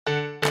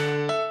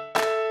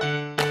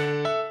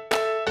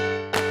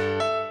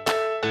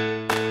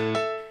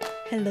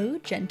Hello,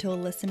 gentle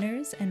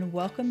listeners, and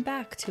welcome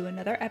back to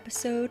another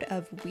episode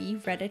of We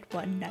Read It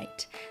One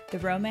Night, the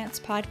romance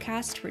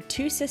podcast where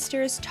two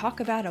sisters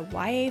talk about a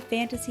YA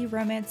fantasy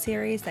romance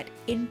series that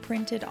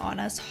imprinted on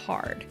us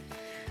hard,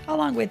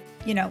 along with,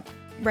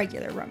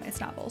 regular romance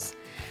novels.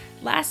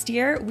 Last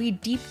year, we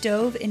deep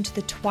dove into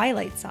the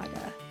Twilight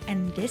Saga,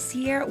 and this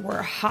year,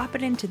 we're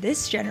hopping into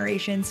this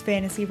generation's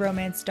fantasy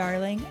romance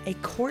darling, A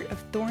Court of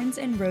Thorns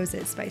and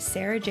Roses by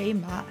Sarah J.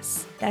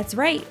 Maas. That's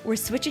right, we're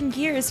switching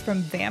gears from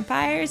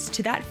vampires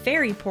to that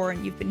fairy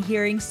porn you've been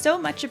hearing so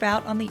much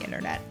about on the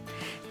internet.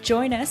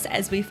 Join us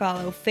as we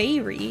follow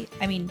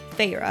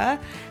Feyre,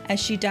 as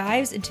she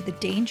dives into the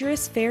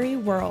dangerous fairy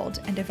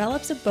world and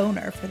develops a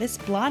boner for this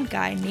blonde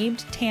guy named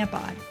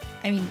Tamlin.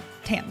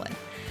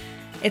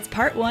 It's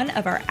part one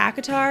of our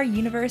ACOTAR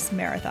Universe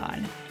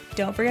Marathon.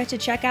 Don't forget to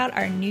check out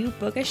our new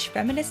bookish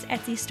feminist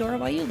Etsy store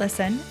while you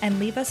listen and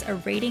leave us a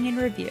rating and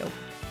review.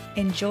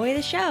 Enjoy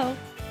the show!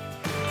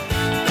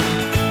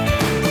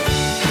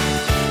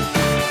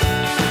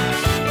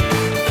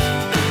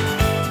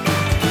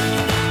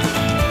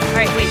 All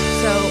right,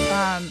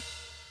 so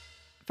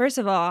first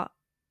of all,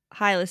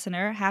 hi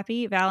listener,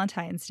 happy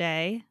Valentine's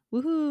Day.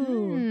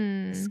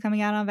 Woohoo! This is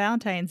coming out on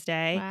Valentine's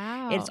Day.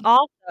 Wow. It's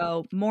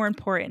also, more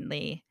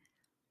importantly,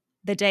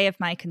 the day of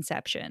my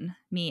conception,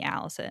 me,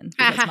 Allison,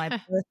 because my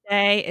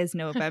birthday is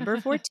November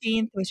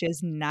 14th, which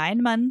is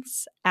 9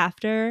 months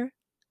after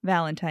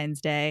Valentine's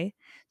Day.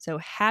 So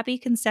happy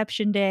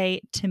conception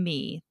day to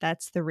me.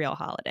 That's the real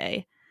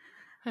holiday.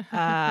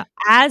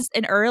 As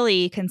an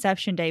early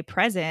conception day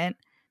present,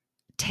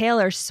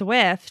 Taylor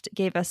Swift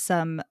gave us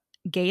some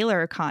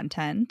Gaylor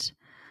content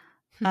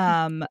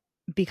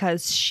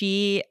because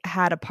she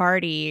had a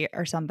party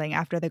or something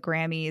after the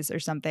Grammys or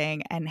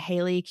something, and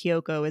Hayley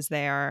Kiyoko was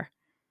there.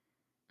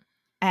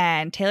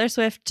 And Taylor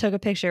Swift took a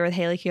picture with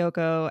Hayley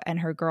Kiyoko and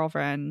her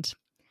girlfriend,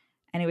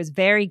 and it was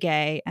very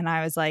gay. And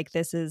I was like,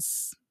 this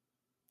is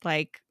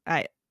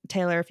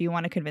Taylor, if you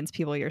want to convince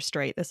people you're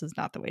straight, this is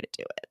not the way to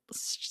do it.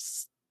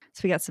 So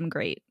we got some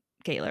great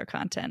Gaylor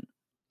content.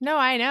 No,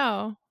 I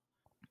know.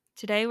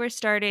 Today we're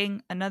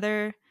starting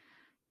another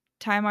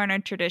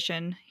time-honored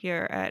tradition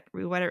here at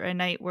We Read It One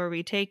Night, where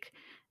we take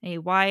a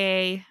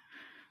YA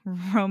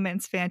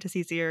romance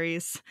fantasy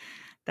series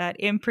that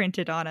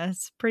imprinted on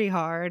us pretty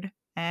hard,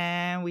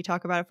 and we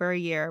talk about it for a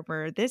year.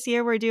 This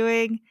year we're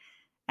doing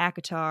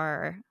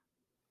ACOTAR,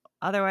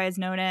 otherwise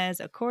known as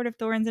A Court of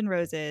Thorns and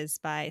Roses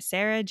by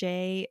Sarah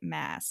J.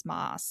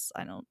 Maas.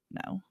 I don't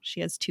know.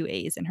 She has 2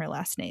 A's in her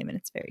last name, and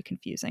it's very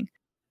confusing.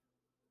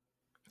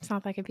 It's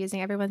not that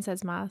confusing. Everyone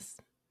says Maas.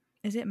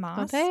 Is it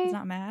Maas? Okay. It's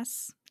not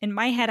Maas. In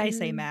my head, I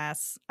say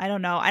Maas. I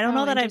don't know. I don't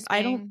know that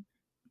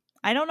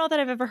I don't know that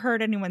I've ever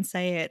heard anyone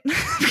say it.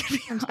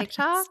 On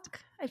TikTok,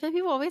 I feel like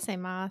people always say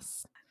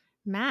Maas.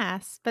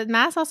 But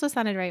Maas also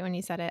sounded right when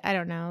you said it. I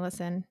don't know.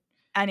 Listen.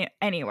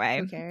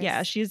 Anyway,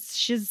 yeah,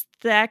 she's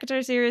the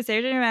ACOTAR series.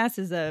 Sarah J. Maas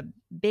is a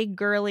big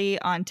girly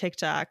on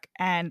TikTok,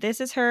 and this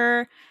is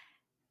her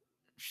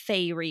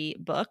Faerie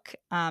book,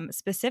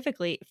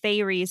 specifically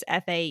Faeries,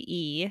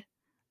 Fae,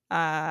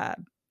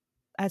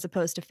 as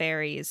opposed to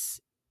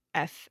fairies,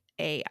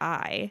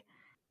 Fai.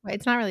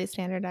 It's not really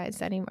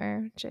standardized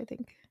anywhere, which I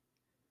think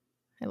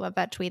I love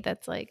that tweet.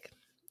 That's like,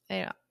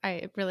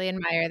 I really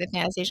admire the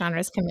fantasy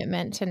genre's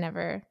commitment to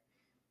never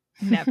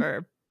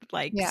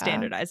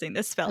standardizing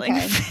the spelling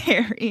of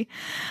fairy.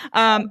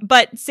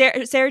 But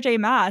Sarah J.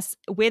 Maas,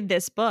 with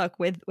this book,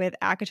 with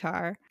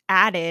ACOTAR,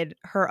 added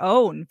her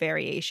own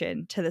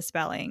variation to the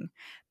spelling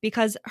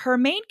because her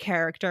main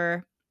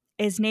character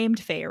is named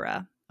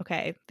Feyre.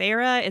 Okay,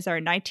 Feyre is our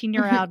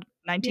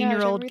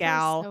 19-year-old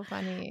gal, so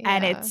funny.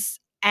 and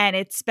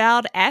it's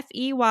spelled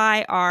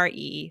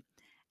Feyre,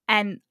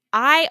 and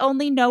I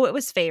only know it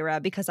was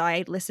Feyre because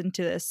I listened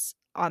to this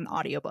on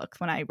audiobook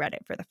when I read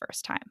it for the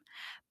first time.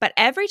 But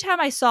every time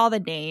I saw the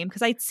name,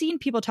 because I'd seen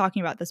people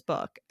talking about this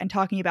book and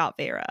talking about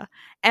Feyre,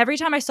 every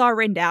time I saw it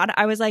written down,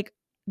 I was like,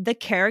 the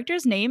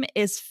character's name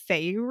is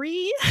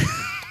Fairy.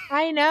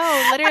 I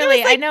know,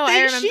 literally. I know.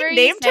 I remember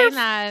you saying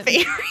that.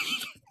 Fairy.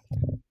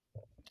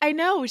 I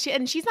know. She's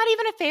not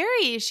even a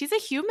fairy. She's a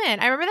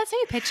human. I remember that's how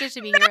you pitched it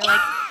to me. You were like,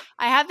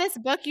 I have this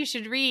book you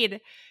should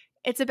read.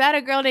 It's about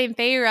a girl named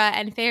Feyre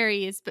and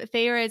fairies, but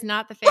Feyre is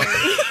not the fairy.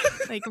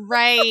 Like,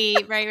 right.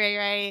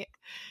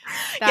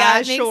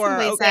 That makes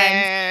complete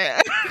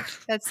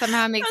sense. That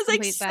somehow makes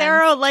complete sense.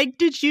 Sarah,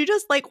 did you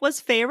just,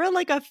 was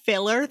Feyre, a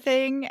filler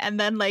thing? And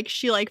then,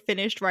 she,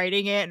 finished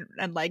writing it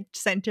and,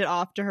 sent it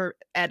off to her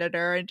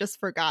editor and just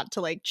forgot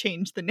to,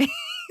 change the name?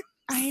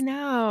 I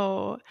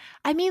know.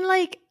 I mean,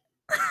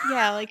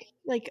 yeah,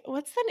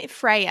 what's the name?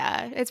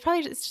 Freya. It's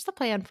just a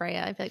play on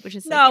Freya, I feel like, which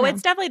is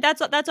it's definitely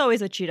that's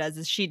always what she does,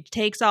 is she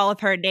takes all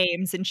of her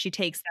names and she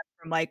takes them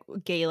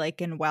from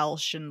Gaelic and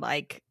Welsh and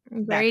that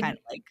kind of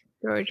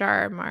George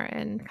R. R.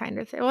 Martin kind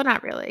of thing. Well,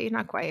 not really,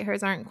 not quite.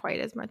 Hers aren't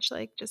quite as much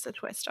just a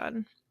twist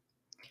on.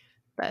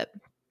 But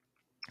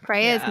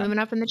Freya is moving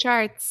up in the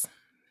charts.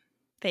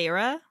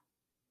 Feyre?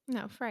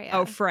 No, Freya.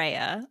 Oh,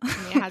 Freya. I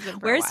mean, it hasn't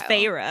for Where's a while.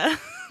 Feyre?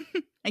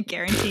 I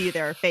guarantee you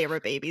there are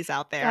Feyre babies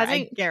out there.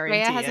 I guarantee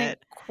Rhea hasn't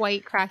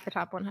quite cracked the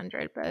top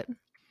 100, but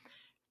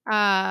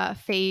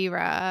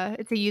Feyre.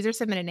 It's a user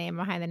submitted name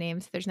behind the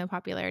name, so there's no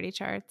popularity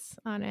charts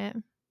on it.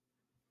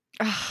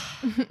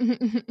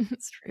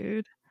 It's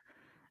rude.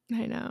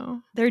 I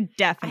know. They're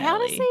definitely. I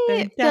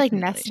honestly feel like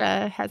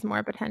Nesta has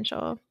more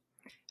potential.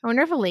 I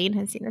wonder if Elaine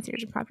has seen a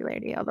surge in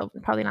popularity, although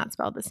probably not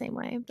spelled the same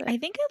way. But I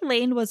think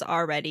Elaine was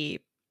already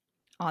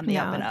on the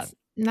up and up.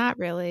 Not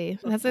really.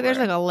 That's like, there's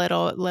like a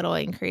little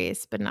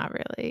increase, but not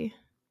really.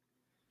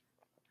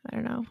 I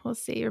don't know. We'll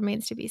see.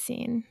 Remains to be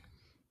seen.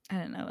 I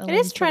don't know. It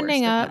is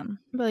trending up,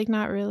 but like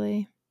not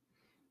really.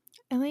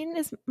 Elaine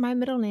is my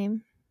middle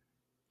name.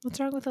 What's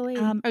wrong with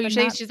Elaine? You're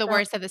saying she's the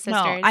worst of the sisters?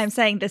 No, I'm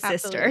saying the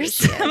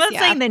sisters. I'm not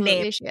saying the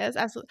name. She is.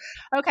 Absolutely.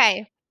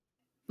 Okay.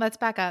 Let's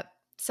back up.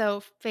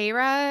 So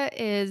Feyre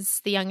is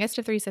the youngest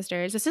of three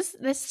sisters.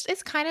 This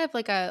is kind of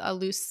like a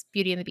loose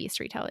Beauty and the Beast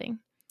retelling.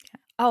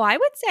 Oh, I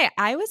would say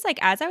I was like,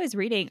 as I was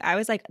reading, I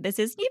was like, this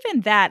isn't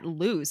even that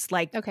loose.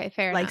 Like, okay,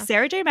 fair like enough.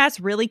 Sarah J. Maas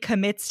really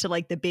commits to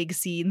like the big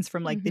scenes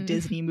from like the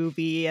Disney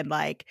movie and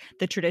like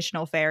the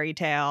traditional fairy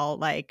tale.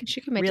 Like,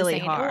 she commits really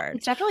hard.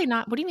 It's definitely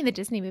not. What do you mean the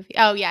Disney movie?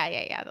 Oh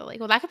yeah. The, like,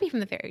 well, that could be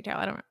from the fairy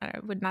tale. I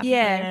would not.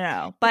 Yeah,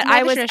 no. But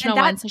I was the traditional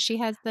one. So she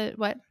has the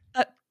what?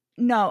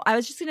 No, I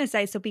was just gonna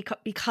say. So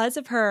because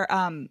of her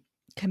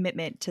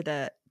commitment to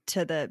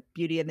the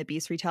Beauty and the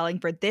Beast retelling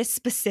for this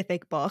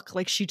specific book,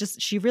 like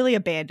she really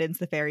abandons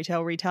the fairy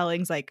tale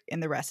retellings like in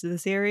the rest of the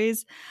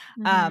series.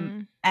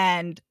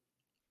 And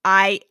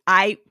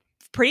I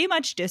pretty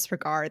much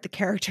disregard the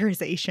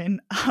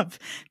characterization of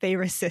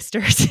Feyre's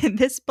sisters in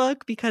this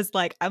book because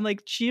like I'm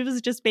like she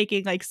was just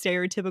making like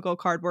stereotypical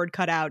cardboard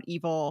cutout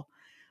evil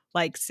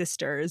like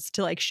sisters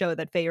to like show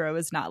that Feyre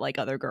is not like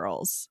other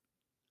girls.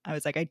 I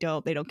was like, they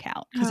don't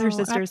count because her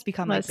sisters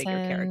become like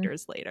bigger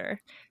characters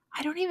later.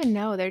 I don't even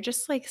know. They're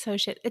just like so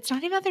shit. It's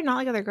not even that they're not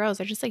like other girls.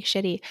 They're just like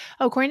shitty.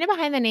 Oh, according to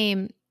behind the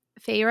name,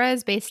 Feyre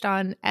is based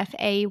on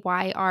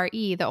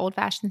Fayre, the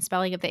old-fashioned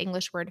spelling of the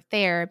English word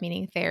fair,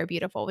 meaning fair,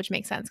 beautiful, which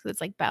makes sense because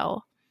it's like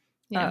Belle.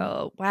 You know?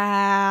 Oh,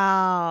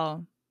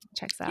 wow.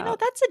 Checks out. You know,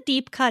 that's a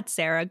deep cut,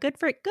 Sarah. Good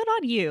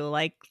on you.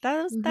 Like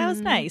that was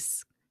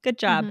nice. Good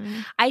job.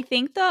 I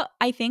think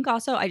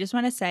also I just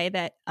want to say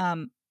that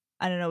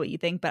I don't know what you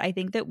think, but I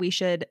think that we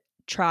should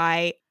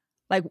try,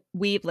 like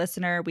we've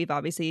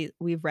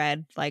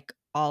read like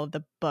all of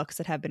the books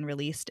that have been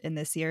released in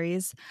this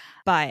series,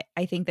 but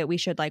I think that we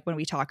should like when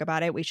we talk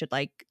about it, we should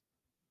like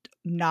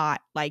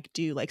not like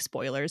do like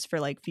spoilers for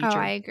like future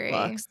I agree.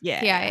 books. Yeah,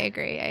 I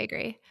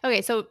agree.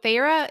 Okay, so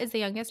Feyre is the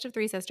youngest of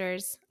three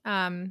sisters.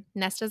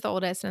 Nesta's the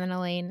oldest, and then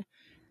Elaine.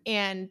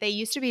 And they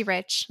used to be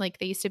rich, like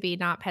they used to be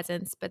not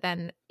peasants, but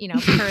then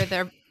per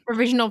their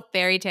original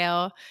fairy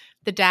tale,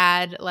 the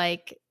dad,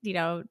 like,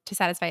 to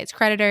satisfy his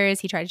creditors,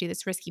 he tried to do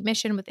this risky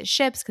mission with his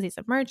ships because he's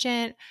a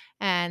merchant.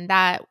 And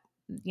that,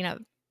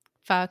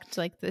 fucked.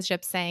 Like the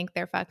ship sank.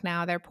 They're fucked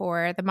now. They're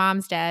poor. The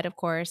mom's dead, of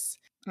course.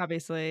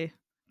 Obviously.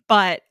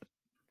 But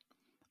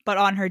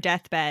on her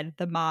deathbed,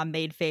 the mom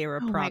made Feyre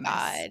a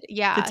promise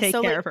to take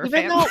care of her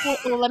family.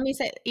 Let me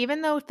say,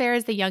 even though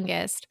Feyre's the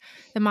youngest,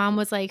 the mom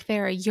was like,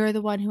 Feyre, you're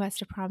the one who has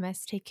to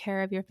promise to take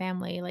care of your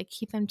family. Like,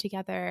 keep them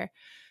together.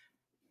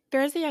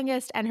 Feyre's the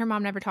youngest, and her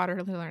mom never taught her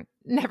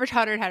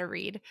how to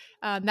read.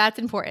 That's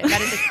important.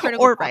 That is a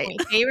critical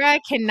point. Feyre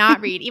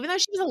cannot read, even though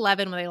she was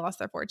 11 when they lost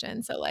their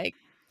fortune. So, like,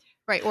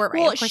 right. Well,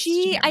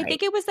 I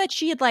think it was that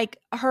she had like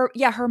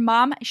her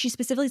mom. She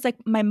specifically is like,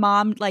 my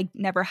mom like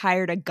never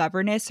hired a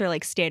governess or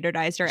like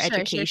standardized her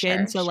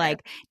education. So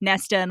like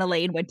Nesta and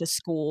Elaine went to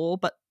school,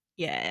 but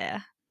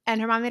yeah. And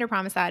her mom made her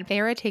promise that.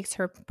 Feyre takes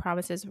her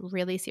promises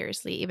really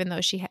seriously, even though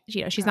she's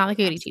not like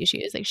a goody two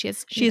shoes. Like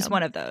she's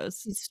one of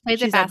those.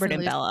 She's Edward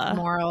and Bella.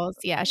 Morals,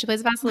 yeah. She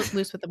plays fast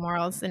loose with the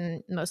morals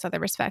in most other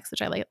respects,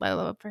 which I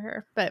love for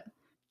her. But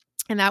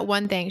in that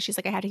one thing, she's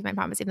like, I had to keep my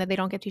promise, even though they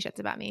don't give two shits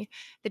about me.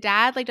 The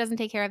dad like doesn't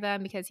take care of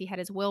them because he had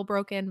his will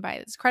broken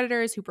by his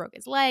creditors who broke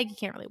his leg. He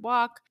can't really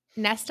walk.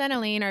 Nesta and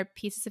Elaine are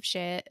pieces of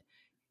shit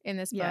in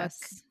this book.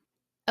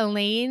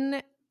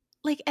 Elaine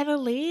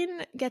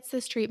gets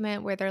this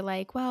treatment where they're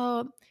like,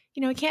 well,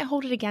 we can't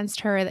hold it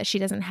against her that she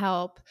doesn't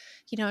help.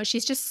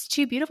 She's just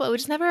too beautiful. It would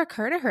just never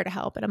occur to her to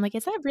help. And I'm like,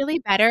 is that really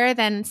better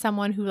than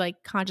someone who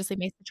like consciously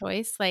makes the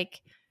choice?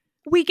 Like,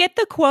 we get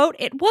the quote,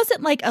 it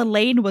wasn't like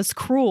Elaine was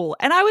cruel.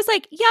 And I was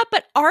like, yeah,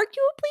 but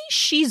arguably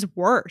she's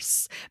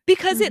worse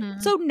because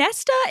so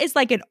Nesta is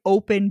like an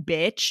open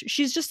bitch.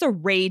 She's just a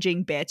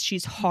raging bitch.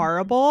 She's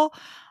horrible.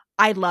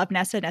 I love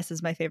Nesta.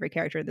 Nesta's my favorite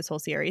character in this whole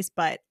series,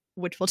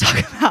 which we'll talk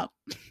about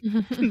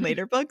in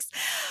later books.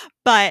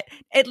 But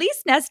at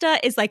least Nesta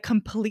is like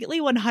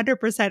completely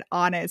 100%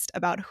 honest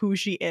about who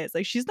she is.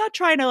 Like she's not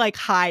trying to like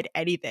hide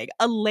anything.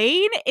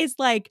 Elaine is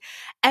like,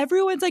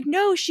 everyone's like,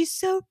 no, she's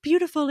so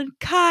beautiful and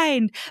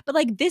kind. But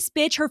like this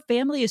bitch, her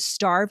family is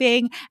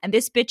starving and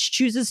this bitch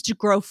chooses to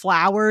grow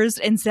flowers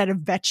instead of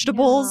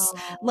vegetables.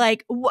 No.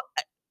 Like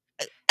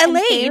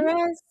Elaine.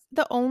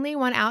 the only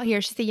one out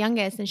here. She's the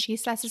youngest, and she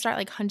has to start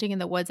like hunting in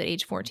the woods at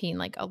age 14,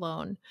 like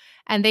alone.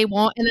 And they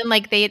won't, and then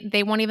like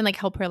they won't even like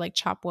help her like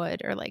chop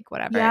wood or like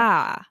whatever.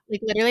 Yeah.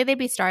 Like literally they'd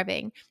be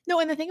starving. No,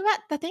 and the thing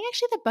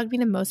actually that bugged me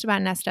the most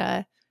about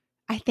Nesta,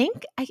 I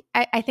think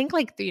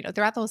like, you know,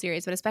 throughout the whole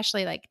series, but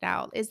especially like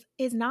now, is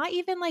not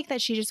even like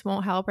that she just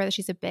won't help or that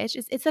she's a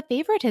bitch. It's a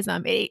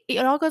favoritism. It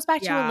all goes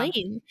back to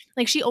Elaine.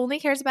 Like she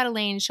only cares about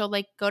Elaine. She'll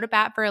like go to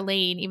bat for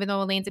Elaine, even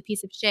though Elaine's a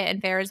piece of shit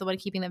and Farrah's the one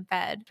keeping them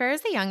fed.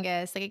 Farrah's the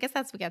youngest. Like I guess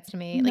that's what gets to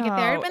me. Like if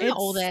Farrah had been the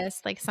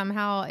oldest, like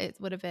somehow it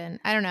would have been,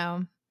 I don't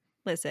know.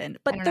 Listen,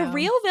 but the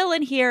real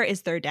villain here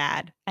is their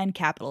dad and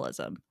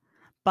capitalism.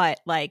 But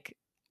like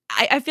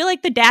I feel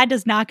like the dad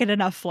does not get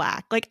enough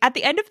flack. Like at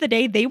the end of the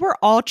day, they were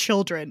all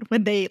children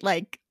when they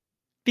like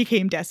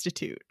became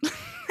destitute.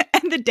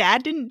 And the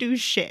dad didn't do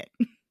shit.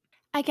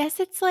 I guess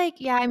it's like,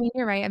 yeah, I mean,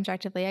 you're right,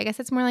 objectively. I guess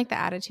it's more like the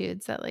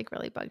attitudes that like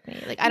really bugged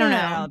me. Like, I don't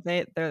know.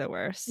 They're the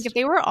worst. Like, if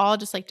they were all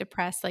just like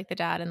depressed like the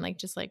dad and like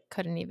just like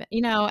couldn't even,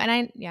 you know, and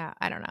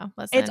I don't know.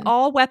 Listen. It's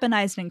all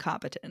weaponized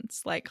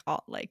incompetence. Like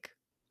all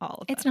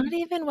of it's them. not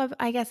even what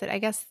I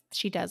guess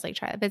she does like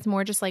try, but it's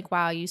more just like,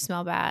 wow, you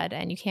smell bad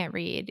and you can't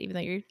read even though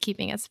you're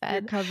keeping us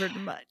fed. You're covered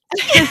in mud.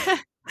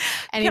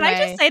 Anyway. Can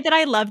I just say that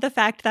I love the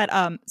fact that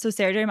so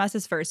Sarah J.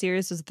 Maas's first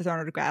series was the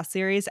Throne of Glass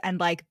series, and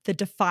like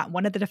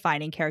one of the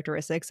defining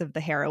characteristics of the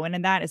heroine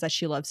in that is that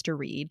she loves to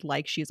read.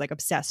 Like she's like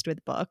obsessed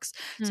with books.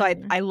 So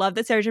I love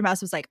that Sarah J.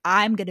 Maas was like,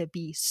 I'm gonna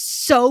be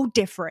so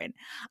different.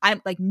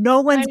 I'm like,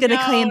 no one's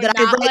gonna claim that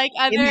I write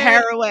like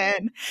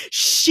heroine.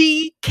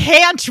 She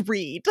can't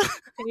read.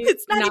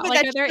 It's not even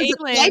like that other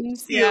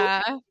English.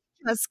 Yeah,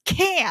 just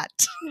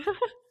can't.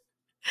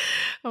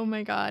 Oh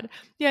my god.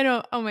 Yeah.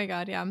 No. Oh my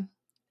god. Yeah.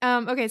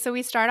 Okay, so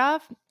we start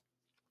off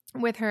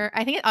with her.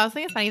 I think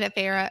it's funny that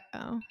Farrah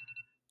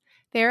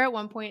at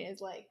one point is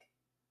like,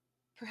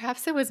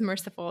 perhaps it was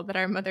merciful that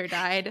our mother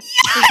died.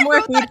 Yeah, there's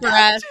more food for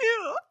us.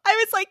 Too.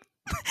 I was like,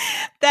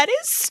 that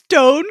is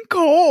stone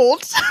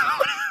cold.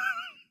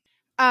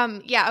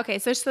 Yeah, okay.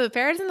 So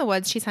Farrah's in the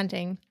woods, she's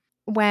hunting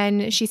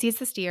when she sees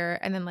this deer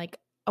and then like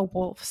a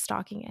wolf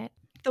stalking it.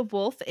 The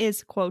wolf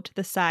is, quote,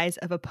 the size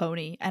of a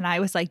pony. And I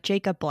was like,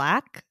 Jacob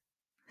Black?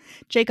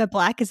 Jacob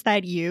Black, is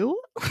that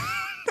you?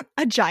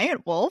 A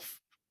giant wolf?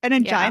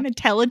 Giant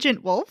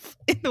intelligent wolf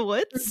in the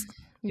woods?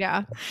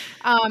 Yeah.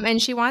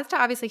 And she wants to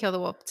obviously kill the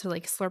wolf to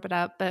like slurp it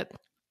up, but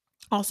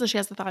also she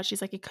has the thought,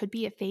 she's like, it could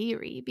be a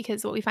fairy,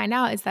 because what we find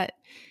out is that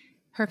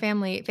her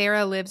family,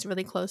 Farrah, lives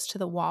really close to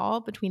the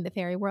wall between the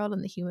fairy world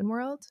and the human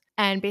world.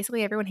 And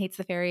basically everyone hates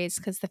the fairies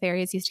because the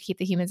fairies used to keep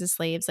the humans as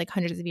slaves like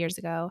hundreds of years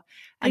ago.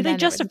 And they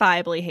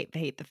justifiably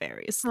hate the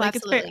fairies. Like,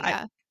 absolutely, it's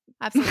fair.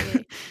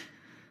 Absolutely.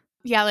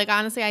 Yeah, like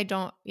honestly, I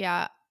don't,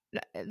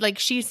 like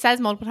she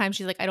says multiple times,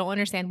 she's like, I don't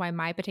understand why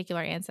my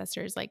particular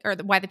ancestors like, or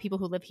why the people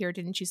who live here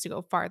didn't choose to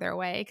go farther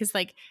away, because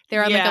like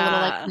they're on like a little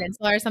like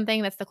peninsula or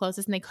something that's the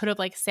closest, and they could have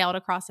like sailed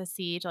across the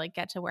sea to like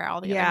get to where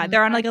all the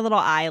they're on like a little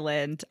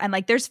island, and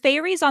like there's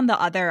fairies on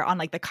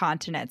like the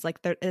continents, like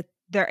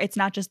it's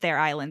not just their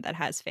island that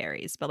has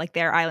fairies, but like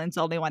their island's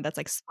the only one that's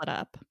like split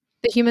up.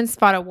 The humans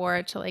fought a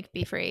war to like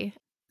be free,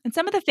 and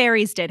some of the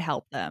fairies did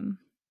help them.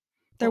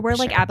 There were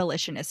like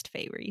abolitionist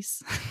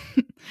fairies.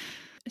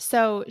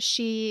 So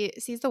she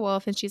sees the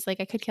wolf and she's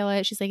like, I could kill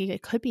it. She's like,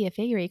 it could be a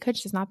fairy. It could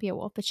just not be a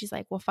wolf. But she's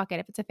like, well, fuck it.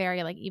 If it's a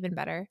fairy, like even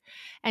better.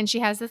 And she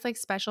has this like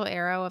special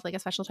arrow of like a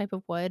special type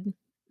of wood.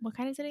 What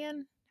kind is it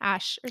again?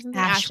 Ash or something?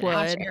 Ash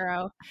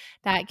arrow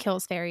that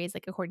kills fairies,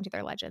 like according to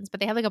their legends. But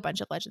they have like a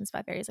bunch of legends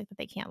about fairies, like that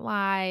they can't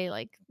lie,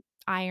 like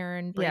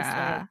iron bracelet.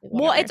 Yeah.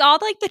 Well, it's all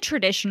like the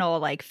traditional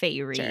like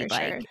fairy,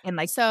 in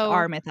like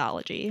our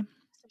mythology.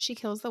 So she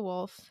kills the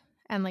wolf,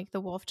 and like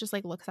the wolf just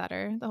like looks at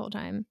her the whole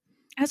time.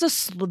 Has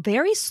a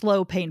very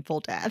slow,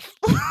 painful death.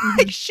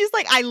 Like she's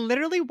like, I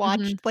literally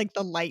watched like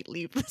the light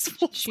leave this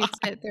wolf's shoots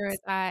it through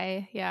its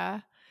eye,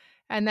 yeah.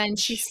 And then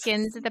she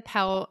skins the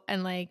pelt,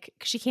 and like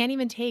she can't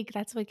even take.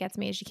 That's what gets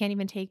me. Is she can't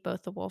even take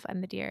both the wolf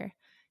and the deer.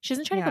 She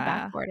doesn't try to go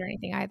back for it or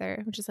anything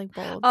either, which is like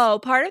bold. Oh,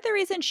 part of the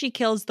reason she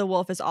kills the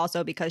wolf is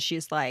also because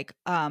she's like,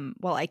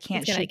 well, I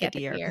can't shoot the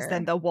deer because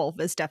then the wolf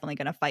is definitely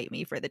going to fight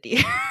me for the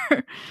deer.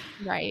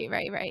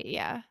 Right.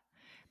 Yeah.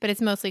 But it's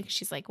mostly because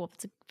she's like, well, if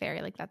it's a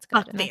fairy, like that's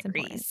good. And that's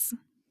important.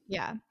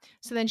 Yeah.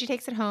 So then she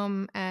takes it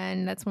home,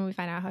 and that's when we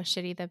find out how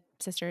shitty the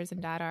sisters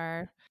and dad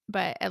are.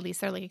 But at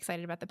least they're like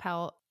excited about the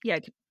pelt. Yeah,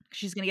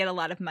 she's going to get a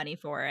lot of money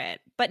for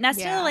it. But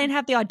Nesta and Elaine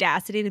have the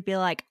audacity to be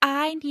like,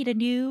 I need a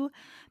new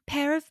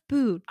pair of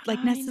boots.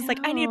 Like Nesta's like,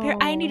 I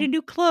need a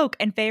new cloak.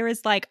 And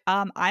Farrah's like,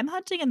 I'm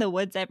hunting in the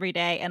woods every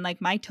day, and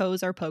like my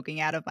toes are poking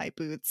out of my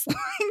boots.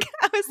 Like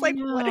I was like,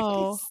 what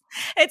is this?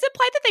 It's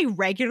implied that they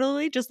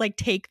regularly just like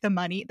take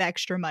the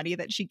extra money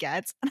that she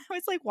gets. And I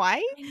was like,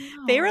 why?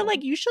 Farrah,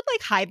 like, you should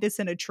like hide this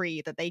in a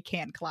tree that they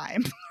can't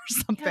climb or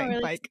something. Yeah,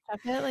 like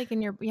stuff it like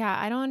in your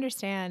I don't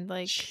understand.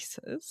 Like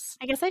Jesus.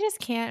 I guess I just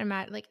can't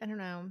imagine, like, I don't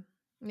know.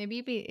 Maybe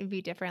it'd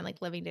be different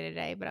like living day to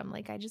day, but I'm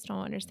like, I just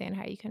don't understand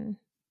how you can.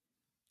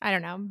 I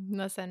don't know.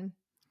 Listen,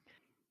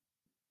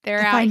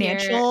 they're out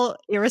financial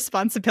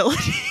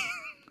irresponsibility.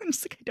 I'm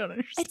just like, I don't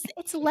understand.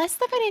 It's less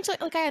the financial,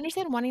 like, I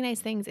understand wanting nice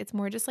things. It's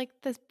more just like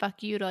this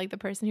fuck you to like the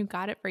person who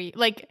got it for you.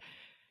 Like,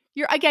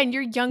 your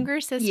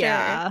younger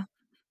sister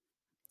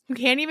who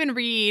can't even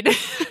read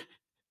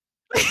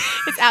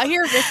is out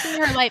here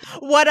risking her life.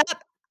 What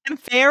up? I'm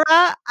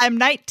Farrah. I'm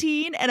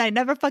 19 and I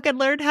never fucking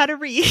learned how to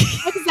read.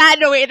 Exactly.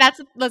 No, wait,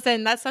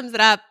 listen, that sums it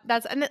up.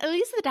 And at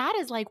least the dad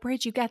is like,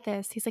 where'd you get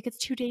this? He's like, it's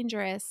too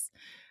dangerous.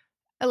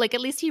 Like,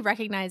 at least he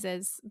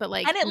recognizes, but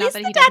like, And at not least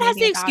that the he does dad has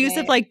the anything about excuse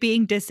of it. like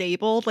being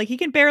disabled. Like he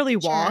can barely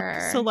walk.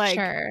 So like,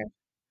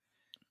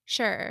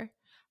 Sure.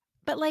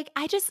 But like,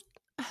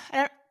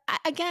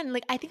 again,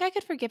 like, I think I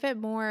could forgive it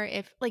more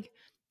if like,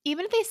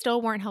 even if they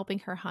still weren't helping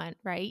her hunt,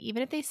 right?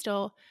 Even if they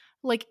still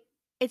like,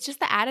 it's just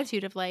the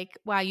attitude of like,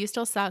 wow, you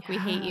still suck. We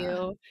hate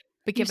you,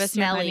 but you give us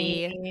your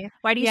smelly. money.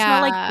 Why do you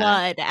smell like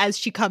blood as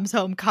she comes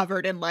home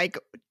covered in like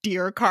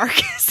deer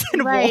carcass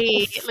and Right.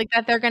 wolf? Like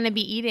that they're going to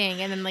be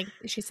eating. And then like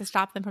she has to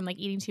stop them from like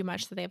eating too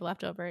much so they have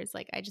leftovers.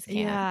 Like, I just can't.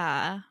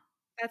 Yeah.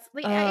 That's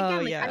like, Oh,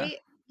 again,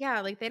 like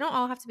yeah. like they don't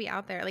all have to be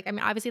out there. Like, I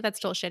mean, obviously that's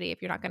still shitty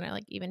if you're not going to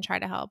like even try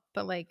to help,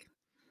 but like,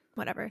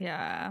 whatever.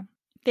 Yeah.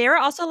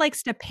 Farrah also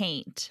likes to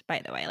paint, by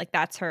the way. Like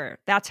that's her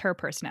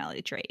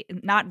personality trait.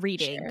 Not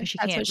reading because she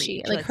That's can't what read.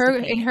 she She like likes to her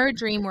in paint. her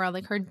dream world,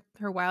 like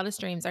her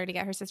wildest dreams are to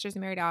get her sisters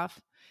married off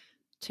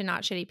to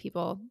not shitty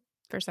people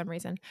for some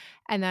reason,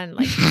 and then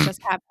like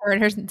just have her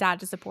and her dad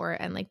to support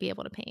and like be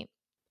able to paint.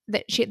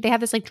 They have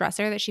this like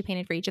dresser that she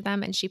painted for each of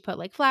them, and she put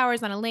like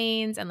flowers on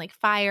Elaine's and like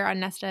fire on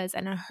Nesta's,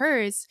 and on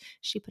hers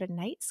she put a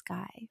night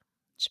sky.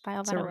 Should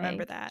file that away.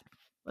 Remember that.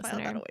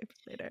 Listener. File that away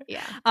for later.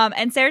 Yeah.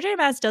 And Sarah J.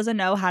 Maas doesn't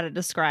know how to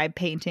describe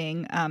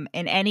painting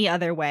in any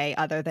other way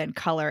other than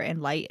color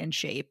and light and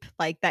shape.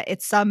 Like that,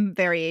 it's some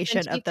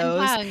variation of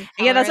those.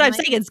 Yeah, that's what I'm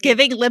saying. It's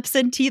giving lips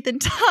and teeth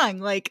and tongue.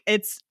 Like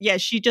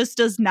she just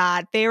does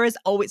not. Farrah's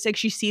always like,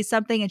 she sees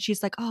something and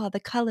she's like, oh, the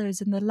colors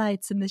and the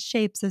lights and the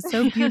shapes are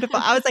so beautiful.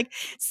 I was like,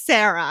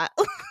 Sarah,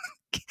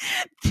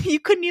 you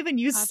couldn't even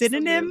use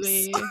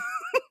synonyms.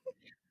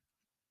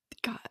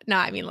 God, no,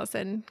 I mean,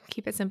 listen,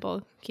 keep it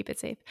simple, keep it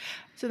safe.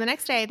 So the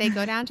next day they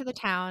go down to the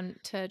town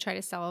to try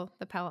to sell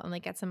the pellet and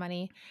like get some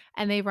money.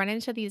 And they run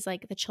into these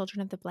like the children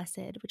of the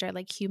blessed, which are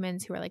like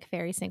humans who are like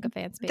fairy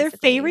sycophants, basically. They're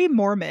fairy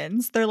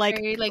Mormons. They're like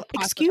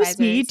excuse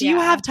me, do you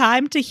have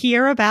time to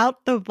hear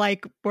about the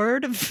like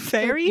word of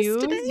fairies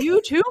today? You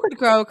too could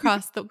go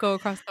across the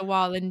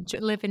wall and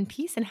live in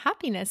peace and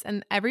happiness.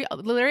 And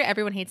literally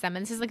everyone hates them.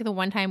 And this is like the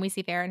one time we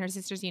see Farrah and her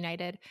sisters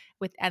united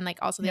with, and like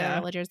also the other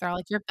villagers. They're all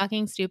like, you're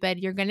fucking stupid.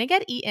 You're gonna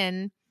get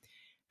eaten.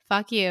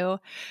 Fuck you.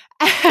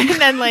 And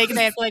then like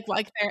they have to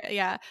like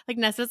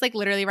Nesta's like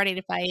literally ready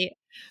to fight.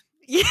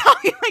 Yeah,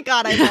 oh my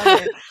god, I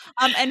love it.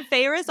 And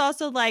Farrah's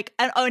also like,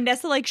 and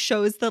Nesta like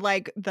shows the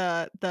like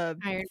the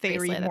iron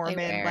fairy Mormon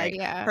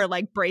wear, her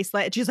like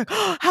bracelet. And she's like,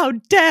 oh, how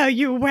dare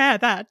you wear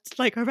that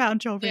like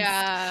around your wrist?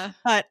 Yeah.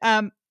 But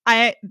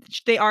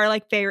they are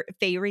like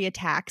fairy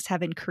attacks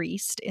have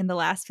increased in the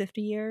last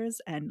 50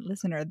 years, and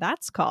listener,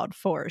 that's called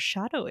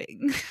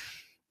foreshadowing.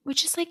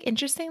 Which is like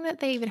interesting that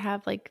they even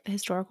have like the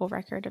historical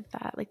record of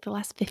that, like the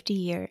last 50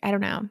 years. I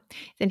don't know.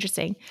 It's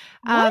interesting.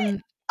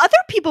 Other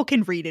people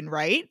can read and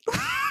write.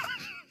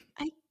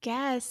 I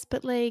guess,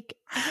 but like,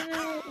 I don't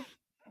know.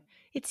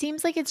 It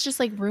seems like it's just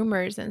like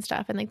rumors and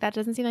stuff. And like, that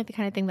doesn't seem like the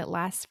kind of thing that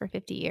lasts for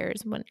 50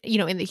 years when,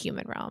 in the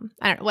human realm.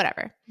 I don't know,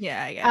 whatever.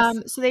 Yeah, I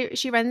guess. So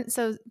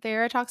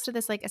Farrah talks to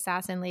this like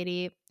assassin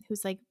lady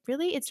who's like,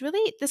 it's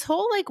really, this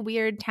whole like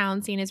weird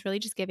town scene is really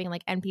just giving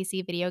like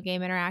NPC video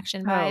game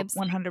interaction vibes.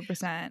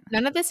 100%.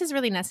 None of this is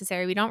really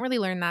necessary. We don't really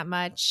learn that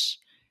much.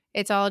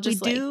 It's all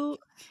just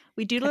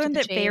we do learn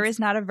that Farrah is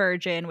not a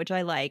virgin, which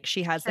I like.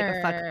 She has like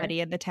a fuck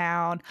buddy in the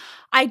town.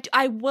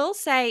 I will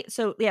say,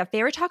 so yeah,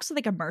 Farrah talks to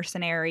like a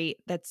mercenary.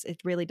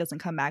 It really doesn't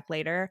come back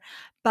later.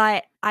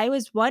 But I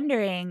was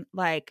wondering,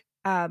 like,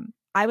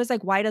 I was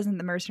like, why doesn't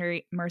the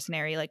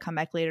mercenary like come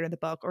back later in the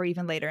book or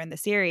even later in the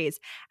series?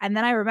 And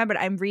then I remembered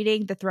I'm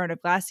reading the Throne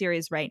of Glass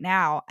series right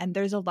now, and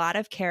there's a lot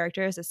of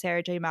characters that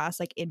Sarah J.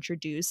 Maas like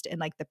introduced in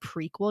like the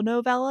prequel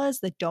novellas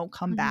that don't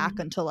come back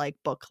until like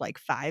book like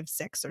 5,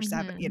 6, or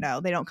 7.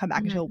 They don't come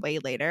back until way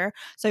later.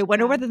 So I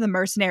wonder whether the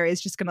mercenary is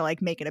just gonna like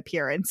make an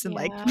appearance in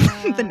like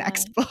the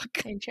next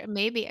book.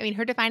 Maybe. I mean,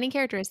 her defining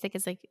characteristic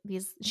is like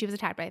she was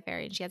attacked by a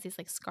fairy, and she has these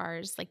like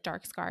scars, like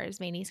dark scars,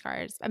 veiny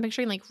scars. I'm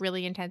picturing like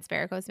really intense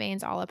varicose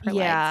veins all up her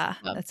legs.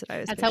 So that's what I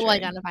was That's how we'll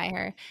identify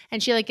her.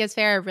 And she like gives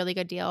Farrah a really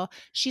good deal.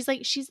 She even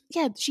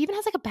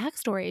has like a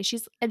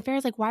backstory. And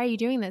Farrah's like, why are you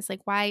doing this? Like,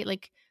 why,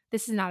 like,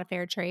 this is not a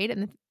fair trade.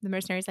 And the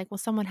mercenary's like, well,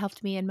 someone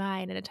helped me and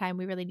mine at a time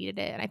we really needed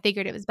it. And I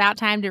figured it was about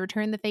time to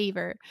return the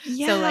favor.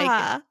 Yeah. So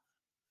like,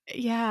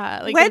 yeah.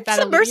 Like, when's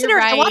the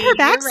mercenary? Right, I want her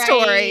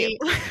backstory.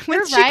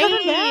 When's she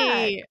coming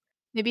back?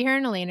 Maybe her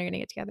and Elaine are going to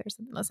get together or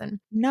something.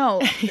 Listen.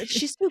 No,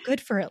 she's too good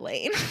for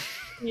Elaine.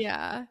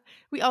 Yeah.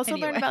 We also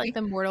learned about like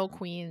the mortal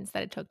queens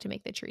that it took to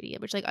make the treaty,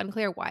 which like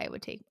unclear why it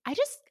would take.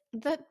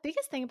 The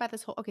biggest thing about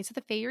this so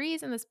the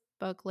fairies in this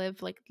book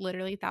live like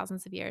literally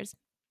thousands of years.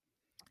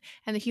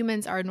 and the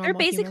humans are normal. They're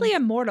basically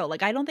humans. immortal.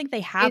 Like I don't think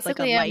they have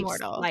Basically like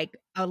immortal. a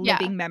Yeah.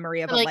 living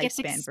memory of But, a like, it's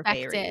lifespan for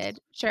fairies. expected.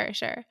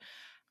 Sure.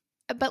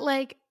 But,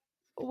 like,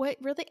 what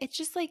really it's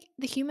just, like,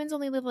 the humans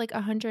only live, like,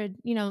 100,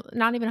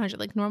 not even 100,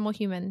 like, normal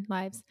human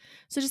lives.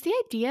 So just the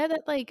idea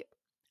that, like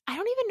I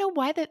don't even know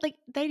why that, like,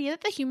 the idea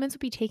that the humans would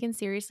be taken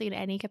seriously in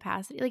any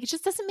capacity, like, it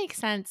just doesn't make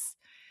sense.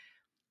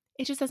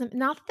 It just doesn't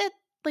not that,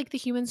 like, the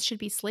humans should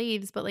be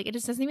slaves, but, like, it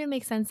just doesn't even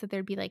make sense that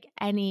there'd be, like,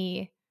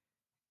 any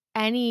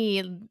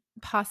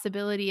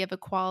possibility of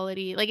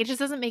equality. Like, it just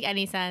doesn't make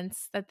any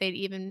sense that they'd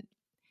even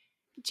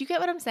do you get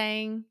what I'm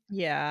saying?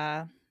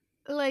 Yeah.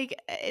 Like,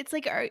 it's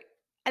like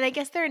and I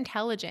guess they're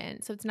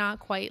intelligent, so it's not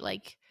quite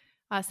like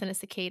us and a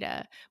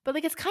cicada, but,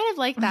 like, it's kind of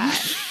like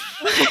that.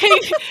 Like,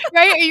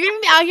 right? Are you gonna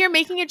be out here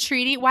making a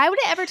treaty? Why would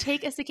it ever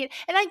take a cicada?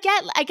 And I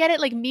get it,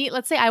 like, me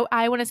let's say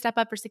I wanna step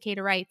up for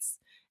cicada rights,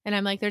 and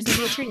I'm like, "There's gonna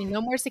be a treaty,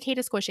 no more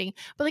cicada squishing."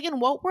 But, like, in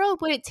what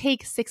world would it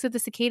take 6 of the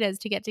cicadas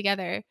to get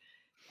together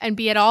and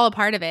be at all a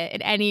part of it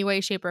in any way,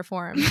 shape, or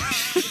form?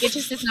 It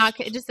just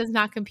does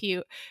not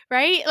compute,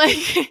 right?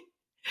 Like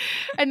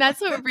and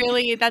that's like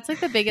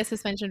the biggest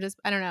suspension of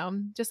I don't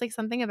know, just like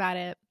something about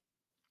it.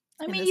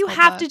 I mean, you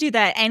have to do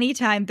that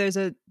anytime there's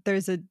a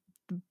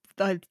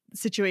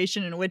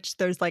situation in which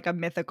there's like a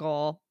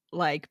mythical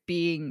like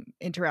being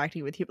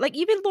interacting with you. Like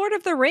even Lord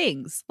of the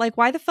Rings. Like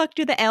why the fuck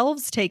do the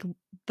elves take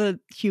the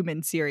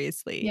humans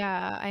seriously?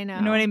 Yeah, I know.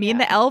 You know what I mean?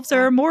 Yeah. The elves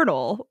are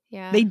immortal.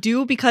 Yeah. They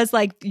do because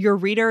like your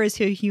reader is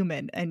a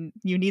human and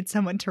you need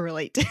someone to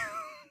relate to.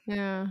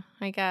 Yeah,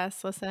 I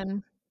guess.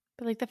 Listen.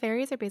 But like the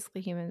fairies are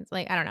basically humans.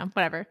 Like, I don't know,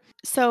 whatever.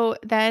 So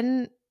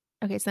then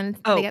they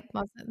get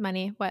lots of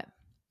money. What?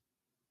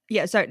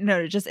 Yeah, sorry,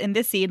 no, just in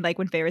this scene, like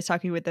when Feyre's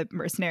talking with the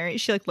mercenary,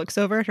 she like looks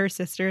over at her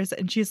sisters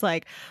and she's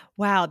like,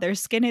 wow, their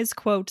skin is,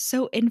 quote,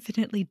 so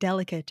infinitely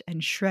delicate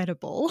and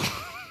shreddable.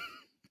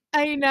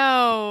 I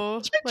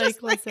know.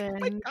 Like, listen. oh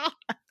my God.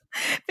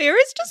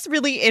 Feyre's just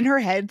really in her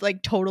head,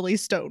 like totally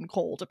stone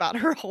cold about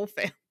her whole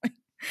family.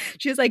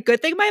 She's like,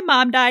 good thing my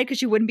mom died because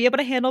she wouldn't be able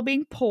to handle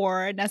being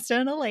poor. Nesta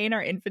and Elaine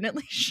are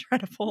infinitely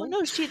shreddable. Well,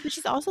 no,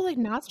 she's also like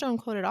not stone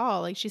cold at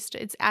all. Like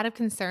it's out of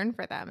concern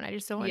for them, and I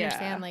just don't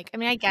understand. Like, I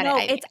mean, I get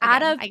it. It's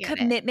out of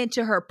commitment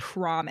to her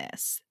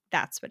promise.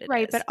 That's what it is.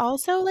 Right, but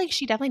also like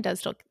she definitely does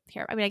still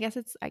care. I mean, I guess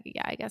I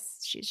guess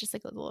she's just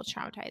like a little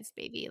traumatized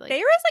baby. Like, Feyre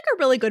is like a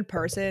really good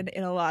person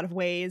in a lot of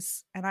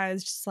ways, and I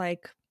was just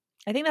like,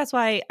 I think that's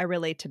why I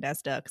relate to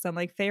Nesta because I'm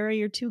like, Feyre,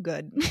 you're too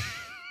good.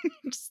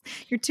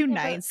 You're too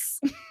nice.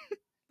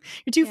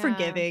 You're too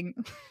forgiving.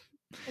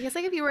 I guess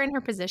like if you were in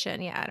her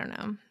position, I don't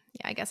know.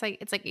 Yeah, I guess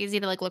it's like easy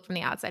to like look from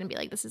the outside and be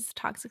like, this is a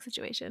toxic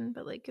situation.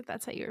 But like if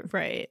that's how you're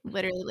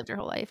literally lived your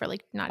whole life, or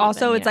like not.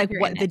 Also, even, it's like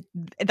what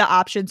the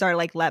options are: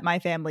 like let my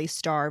family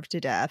starve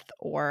to death,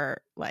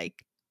 or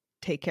like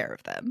take care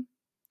of them.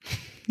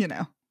 You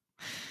know.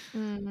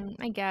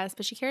 I guess,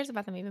 but she cares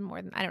about them even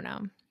more than I don't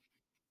know.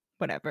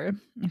 Whatever.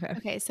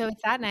 Okay. So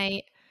it's that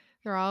night.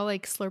 They're all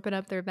like slurping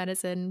up their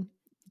venison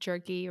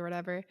jerky or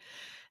whatever,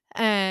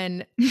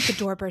 and the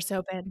door bursts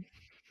open.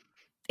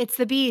 It's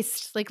the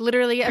beast, like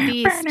literally a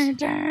beast. And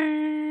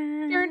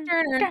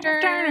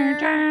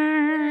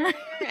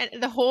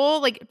the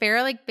whole like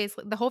Feyre, like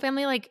basically the whole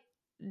family like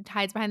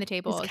hides behind the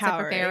table except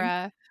for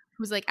Feyre,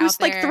 who's out there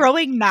like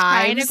throwing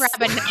knives, trying to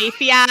grab a knife.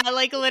 Yeah,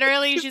 like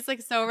literally, she's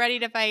like so ready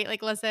to fight.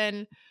 Like,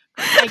 listen,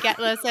 you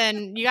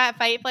got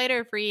fight, flight,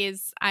 or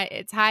freeze.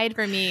 It's hide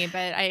for me,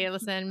 but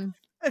listen.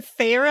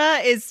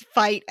 Feyre is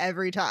fight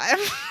every time.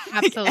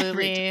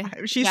 Absolutely. Every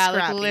time. She's scrappy.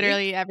 Like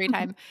literally every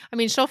time. I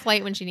mean, she'll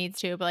fight when she needs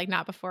to, but like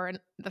not before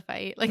the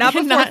fight. Like not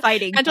before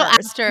fighting. Until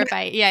after a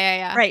fight.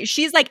 Yeah. Right.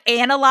 She's like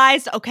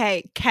analyzed,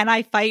 okay, can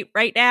I fight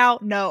right now?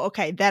 No,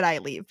 okay, then I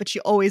leave. But she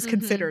always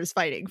considers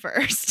fighting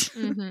first.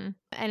 And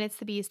it's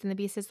the beast, and the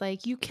beast is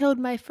like, you killed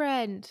my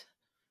friend.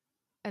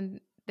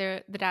 And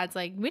the dad's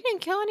like, we didn't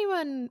kill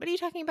anyone. What are you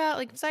talking about?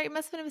 Like, sorry, it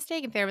must have been a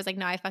mistake. And Feyre was like,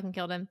 no, I fucking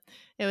killed him.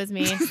 It was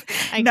me.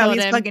 I killed him.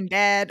 He's fucking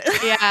dead.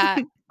 Yeah.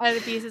 And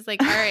the beast is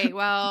like, all right,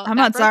 well, I'm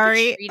not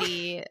sorry.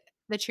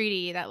 The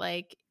treaty that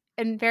like,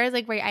 and Feyre's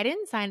like, wait, I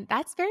didn't sign.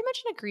 That's very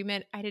much an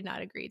agreement I did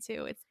not agree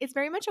to. It's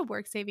very much a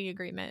work-saving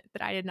agreement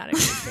that I did not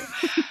agree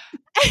to.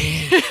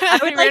 I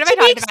would like to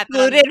be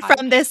excluded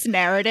from this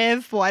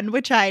narrative, one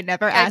which I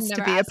never asked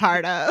to be a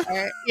part of.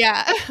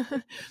 Yeah.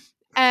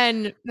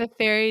 And the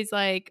fairy's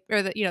like,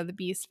 or the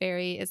beast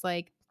fairy is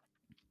like,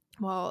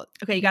 well,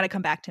 okay, you got to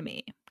come back to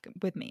me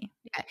with me.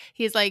 Yeah.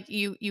 He's like,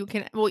 you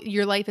can, well,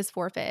 your life is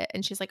forfeit.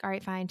 And she's like, all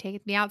right, fine,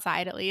 take me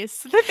outside at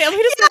least. The family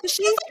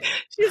just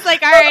she's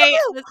like, all right,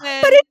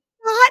 listen. But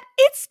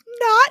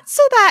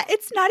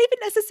it's not even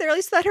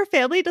necessarily so that her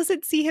family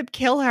doesn't see him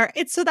kill her.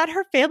 It's so that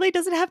her family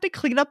doesn't have to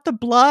clean up the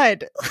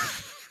blood.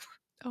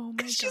 Oh my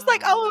God. She's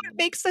like, oh, it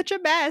makes such a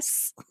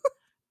mess.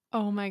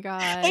 Oh my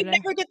God. They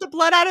never get the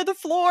blood out of the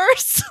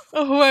floors.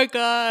 Oh my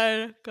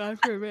God. God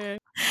forbid.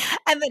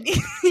 And then,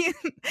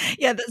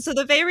 so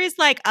the fairy's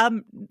like,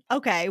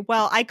 okay,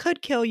 well, I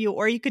could kill you,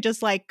 or you could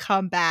just like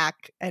come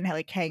back and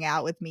like hang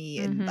out with me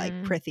in like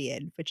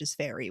Prythian, which is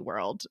fairy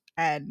world.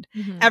 And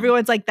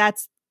everyone's like,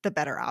 that's the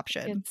better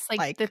option. It's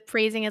like the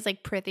phrasing is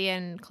like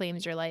Prithian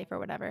claims your life or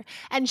whatever.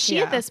 And she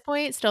at this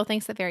point still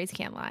thinks that fairies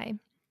can't lie.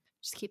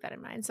 Just keep that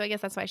in mind. So I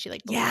guess that's why she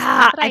like believes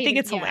I think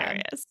it's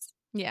hilarious.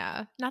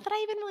 Yeah. Not that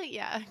I even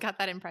really got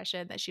that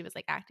impression that she was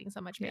like acting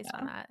so much based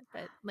on that.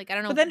 But like I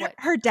don't know. But then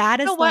her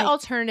dad is like, what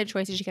alternative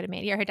choices she could have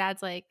made. Yeah, her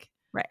dad's like,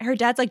 right. Her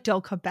dad's like,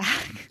 don't come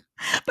back.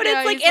 But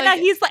Yeah, it's like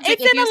he's like,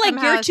 it's if in you a like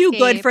somehow you're too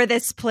good escape. for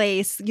this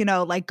place, you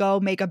know, like go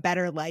make a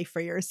better life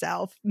for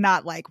yourself.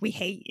 Not like we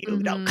hate you.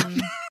 Don't come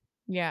back.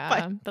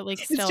 Yeah, but like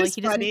still, It's like just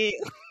he funny.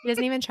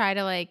 doesn't even try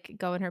to like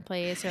go in her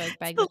place or like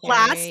beg The the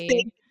last fairy.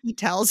 thing he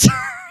tells her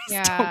is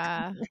don't come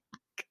Yeah,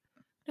 back.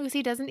 because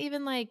he doesn't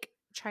even like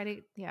try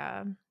to.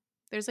 Yeah,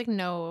 there's like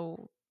none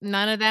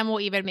of them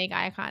will even make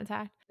eye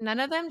contact. None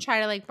of them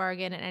try to like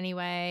bargain in any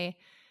way.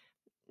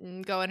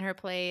 Go in her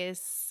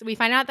place. We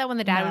find out that when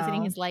the dad was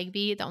getting No. his leg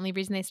beat, the only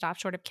reason they stopped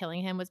short of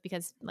killing him was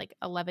because like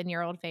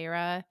 11-year-old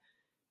Feyre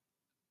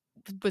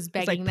was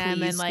begging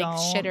them and "Please like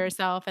shit don't."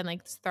 herself and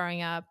like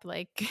throwing up,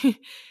 like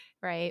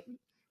right.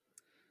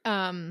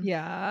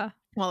 Yeah.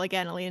 Well,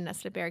 again, Elena and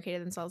Nesta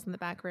barricaded themselves in the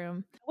back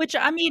room. Which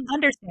I mean,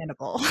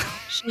 understandable.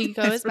 She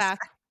goes back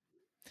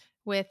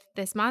with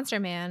this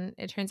monster man.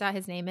 It turns out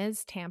his name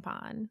is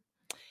Tampon.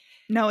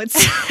 No, it's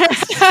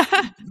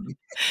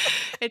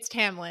It's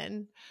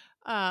Tamlin,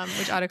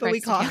 which autocorrects But we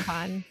to call-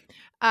 Tampon.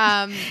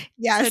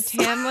 yes. So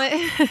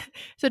Tamlin.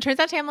 So it turns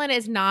out Tamlin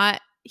is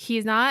not.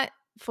 He's not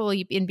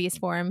fully in beast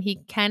form. He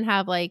can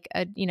have like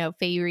a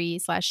fairy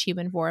 /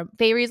 human form.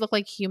 Fairies look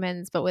like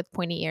humans, but with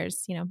pointy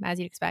ears. As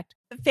you'd expect.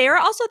 Feyre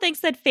also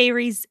thinks that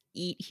fairies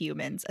eat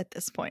humans at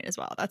this point as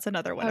well. That's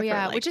another one of her,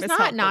 like, which is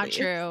misheard not beliefs.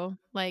 true.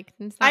 Like,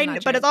 it's I not know,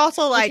 true. but it's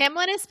also like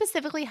Tamlin is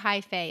specifically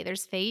high fae.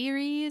 There's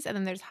fairies and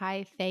then there's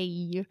high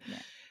fae.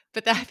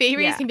 But the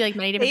fairies can be like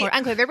many different forms.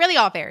 Unclear. They're really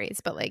all fairies,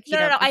 but like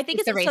no. I think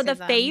it's the so the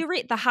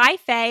racism. the high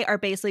fae are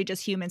basically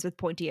just humans with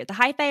pointy ears. The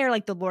high fae are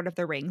like the Lord of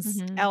the Rings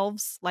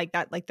elves, like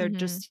that. Like they're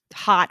just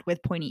hot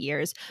with pointy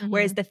ears.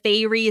 Whereas the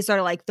fairies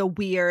are like the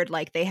weird,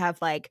 like they have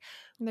like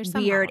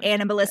weird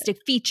animalistic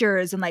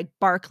features and like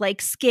bark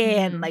like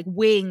skin, like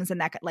wings,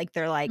 and that like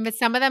they're like. But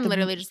some of them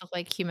literally just look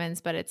like humans,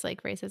 but it's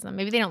like racism.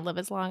 Maybe they don't live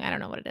as long. I don't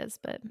know what it is,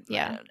 but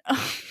yeah,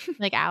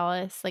 like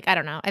Alice. Like I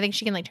don't know. I think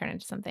she can like turn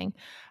into something.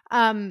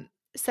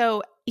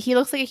 So he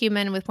looks like a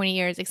human with pointy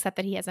ears, except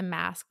that he has a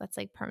mask that's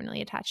like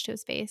permanently attached to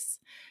his face.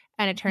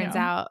 And it turns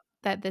out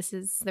that this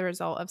is the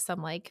result of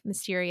some like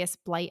mysterious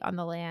blight on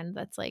the land.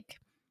 That's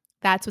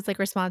what's like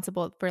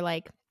responsible for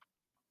like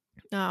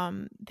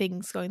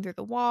things going through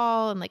the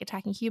wall and like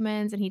attacking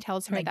humans. And he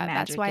tells her like that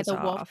that's why the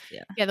wolf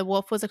the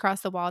wolf was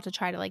across the wall to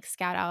try to like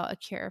scout out a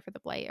cure for the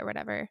blight or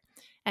whatever.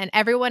 And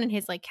everyone in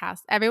his like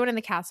everyone in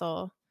the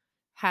castle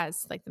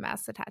has like the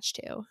masks attached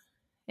to.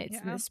 It's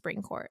in the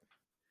spring court.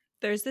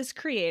 There's this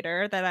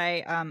creator that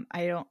I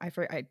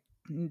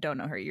don't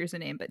know her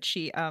username, but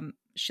she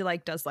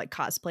like does like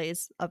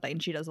cosplays of like,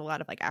 and she does a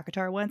lot of like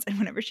ACOTAR ones, and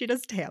whenever she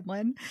does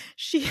Tamlin,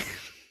 she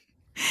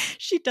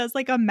does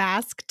like a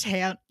mask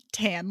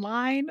tan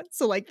line,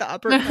 so like the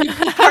upper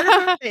part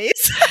of her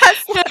face has,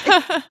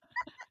 like,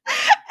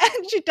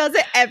 and she does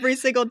it every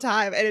single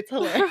time, and it's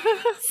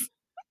hilarious.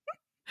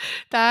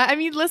 I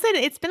mean, listen,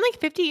 it's been like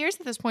 50 years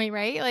at this point,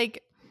 right?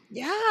 Like.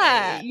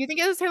 Yeah, you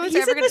think it was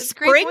he's in the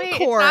spring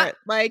court,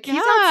 like he's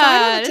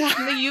outside of the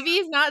town. The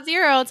UV is not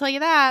zero, I'll tell you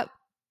that.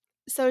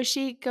 So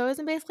she goes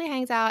and basically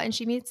hangs out, and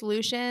she meets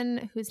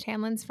Lucian, who's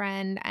Tamlin's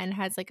friend, and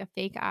has like a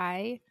fake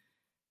eye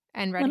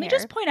and red hair. Let me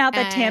just point out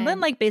that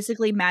Tamlin like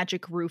basically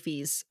magic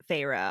roofies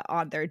Feyre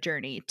on their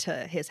journey to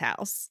his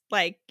house.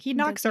 Like he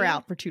knocks her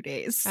out for 2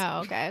 days. Oh,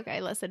 okay.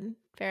 Listen,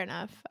 fair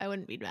enough. I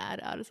wouldn't be mad,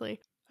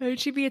 honestly.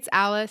 She meets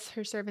Alice,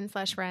 her servant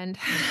 / friend,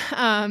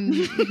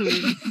 who's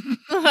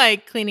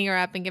like cleaning her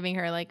up and giving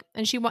her like,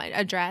 and she wants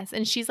a dress,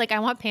 and she's like, I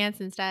want pants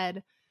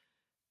instead,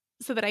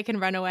 so that I can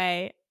run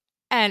away.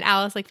 And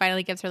Alice like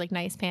finally gives her like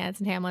nice pants,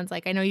 and Tamlin's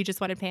like, I know you just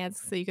wanted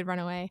pants so you could run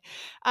away.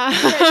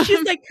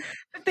 She's like,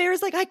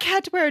 Feyre's like, I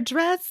can't wear a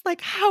dress.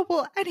 Like, how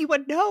will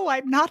anyone know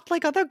I'm not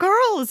like other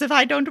girls if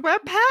I don't wear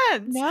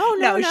pants?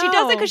 No. She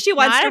does it because she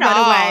wants to run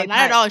away. Not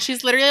at all.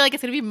 She's literally like,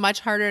 it's gonna be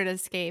much harder to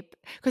escape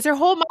because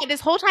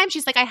this whole time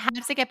she's like, I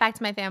have to get back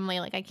to my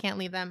family. Like, I can't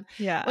leave them.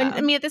 Yeah.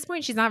 At this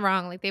point, she's not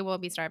wrong. Like, they will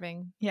be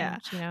starving. Yeah.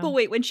 You know? But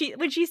wait, when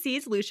she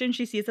sees Lucian,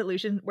 she sees that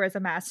Lucian wears a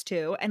mask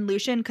too, and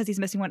Lucian, because he's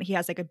missing one, he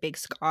has like a big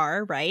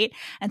scar, right?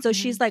 And so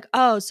she's like,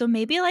 oh, so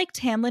maybe like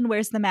Tamlin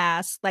wears the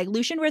mask, like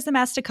Lucian wears the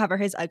mask to cover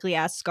his ugly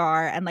ass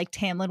scar, and like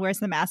Tamlin wears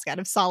the mask out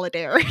of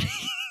solidarity.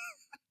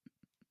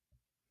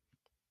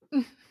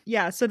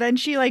 Yeah, so then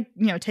she like,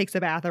 takes a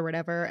bath or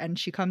whatever, and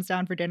she comes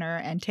down for dinner,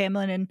 and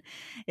Tamlin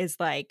is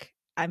like,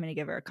 I'm gonna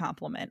give her a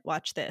compliment.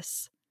 Watch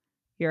this.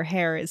 Your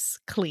hair is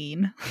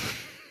clean.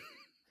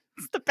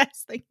 It's the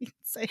best thing you can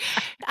say.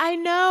 I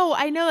know.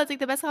 That's like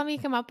the best compliment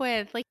you come up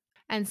with. Like,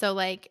 and so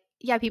like,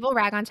 yeah, people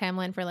rag on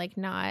Tamlin for like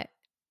not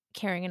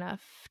caring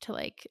enough to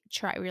like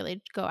try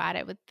really go at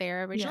it with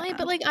Feyre originally,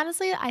 but like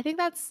honestly, I think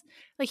that's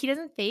like he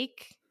doesn't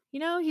fake.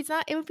 He's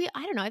not. It would be.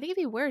 I don't know. I think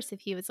it'd be worse if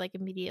he was like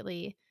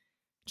immediately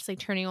just like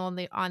turning on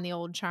the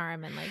old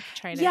charm and like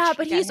trying to Yeah,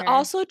 but get he's her.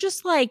 also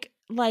just like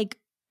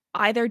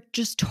either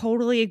just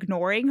totally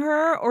ignoring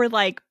her or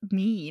like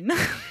mean.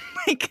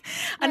 Like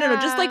I don't know,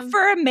 just like Yeah.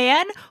 for a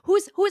man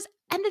who's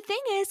and the thing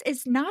is,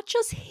 it's not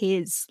just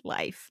his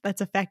life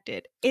that's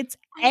affected. It's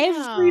it's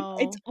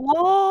know.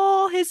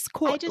 all his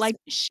I just like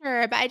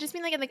sure, but I just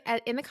mean like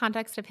in the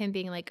context of him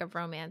being like a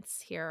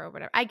romance hero or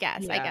whatever. I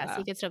guess yeah.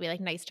 he could still be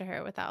like nice to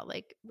her without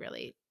like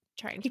really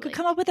trying He to could like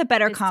come up with a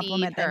better deceive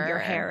compliment than your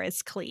her. hair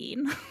is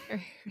clean. Your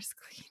hair's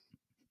clean.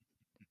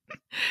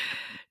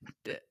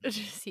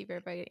 Deceive her,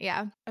 but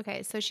yeah.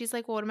 Okay, so she's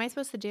like, "Well, what am I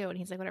supposed to do?" And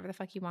he's like, "Whatever the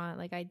fuck you want.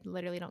 Like, I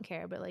literally don't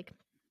care, but like,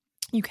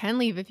 you can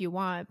leave if you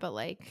want, but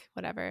like,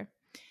 whatever."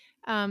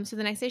 So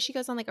the next day she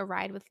goes on like a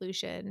ride with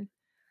Lucian.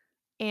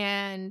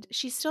 And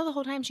she's still the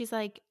whole time she's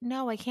like,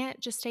 "No, I can't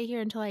just stay here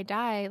until I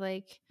die.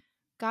 Like,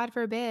 God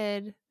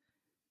forbid,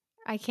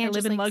 I can't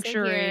live just in like sit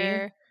luxury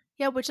here."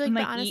 Yeah, which like, and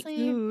but like eat honestly,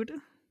 food.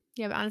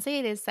 yeah, but honestly,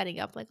 it is setting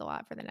up like a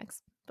lot for the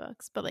next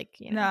books. But like,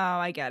 you know, No,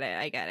 I get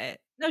it.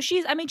 No,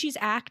 she's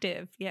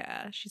active.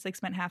 Yeah. She's like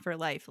spent half her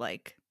life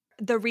like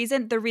the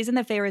reason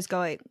that Feyre is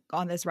going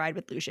on this ride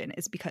with Lucian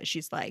is because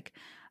she's like,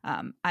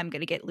 I'm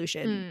gonna get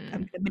Lucian.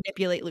 I'm gonna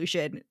manipulate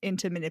Lucian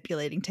into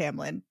manipulating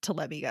Tamlin to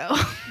let me go.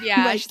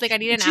 yeah, Like, she's like, I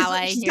need an she's-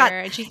 ally she's here, got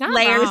and she's not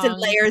layers wrong. and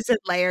layers and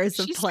layers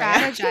She of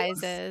plans.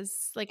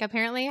 strategizes. Like,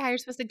 apparently, how you're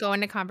supposed to go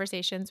into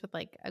conversations with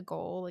like a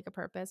goal, like a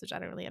purpose, which I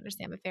don't really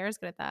understand. But Feyre's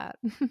good at that.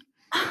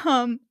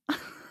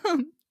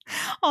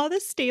 All the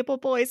stable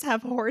boys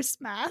have horse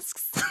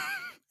masks.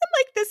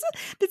 Like this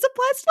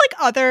applies to like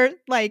other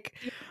like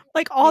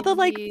all the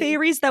like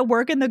fairies that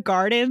work in the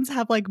gardens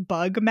have like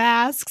bug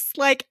masks.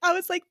 Like I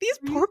was like, these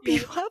poor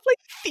people have like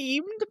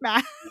themed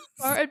masks.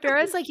 Or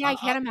Vera's like, yeah, I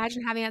can't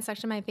imagine having that stuck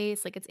to my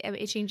face. Like it's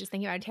itching just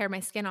thinking about it. I'd tear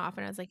my skin off.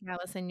 And I was like, yeah,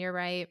 listen, you're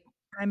right.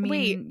 I mean,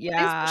 wait, yeah.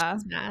 what is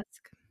Lucian's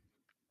mask?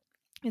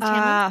 Is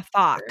Tamlin's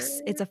fox.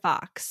 bird? It's a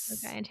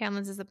fox. Okay, and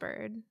Tamlin's is a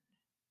bird.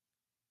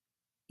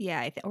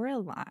 Yeah, or a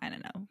lion. I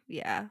don't know.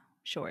 Yeah,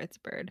 sure, it's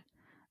a bird.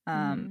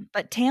 Mm-hmm.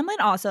 But Tamlin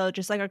also,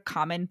 just like a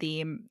common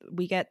theme,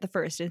 we get the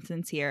first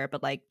instance here,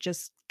 but like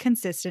just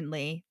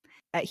consistently,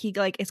 he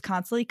like is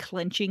constantly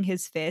clenching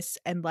his fists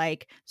and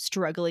like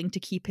struggling to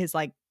keep his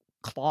like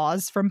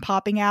claws from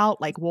popping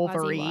out like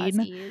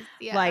Wolverine,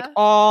 like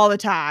all the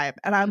time.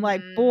 And I'm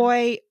like,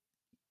 boy,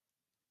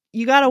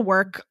 you got to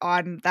work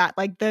on that.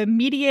 Like the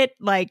immediate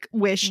like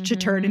wish to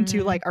turn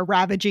into like a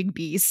ravaging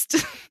beast.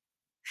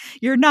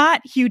 You're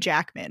not Hugh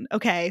Jackman,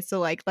 okay? So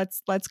like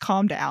let's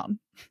calm down.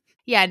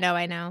 Yeah, no,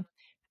 I know.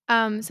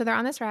 So they're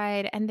on this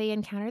ride and they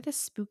encounter this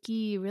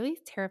spooky, really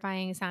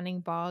terrifying sounding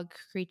bog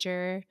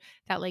creature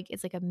that like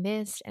it's like a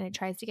mist and it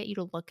tries to get you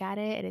to look at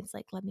it and it's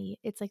like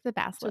it's like the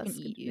basilisk. So it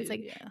can eat you, it's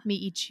like yeah. me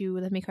eat you,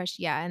 let me crush.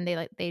 Yeah, and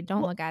they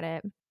don't look at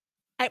it.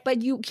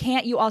 But you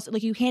can't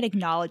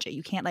acknowledge it.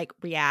 You can't like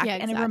react. Yeah,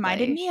 exactly. And it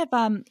reminded me of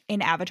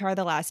in Avatar: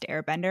 The Last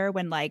Airbender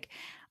when like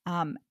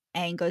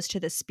Aang goes to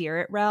the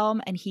spirit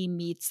realm and he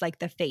meets like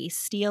the face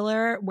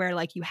stealer where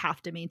like you have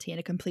to maintain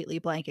a completely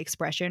blank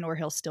expression or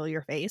he'll steal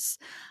your face.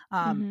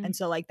 And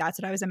so like that's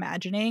what I was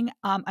imagining.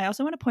 I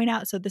also want to point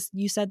out, so this,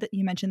 you said that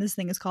you mentioned this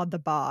thing is called the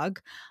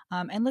bog.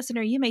 And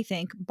listener, you may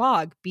think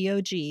bog,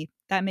 B-O-G,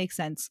 that makes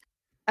sense.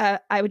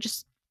 I would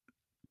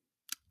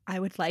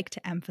like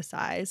to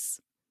emphasize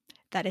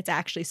that it's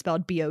actually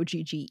spelled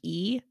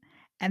B-O-G-G-E,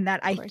 and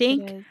that I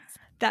think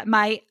that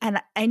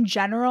in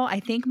general, I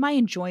think my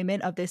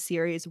enjoyment of this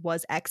series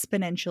was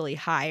exponentially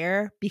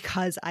higher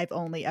because I've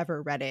only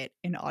ever read it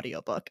in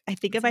audiobook. I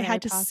think if I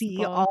had to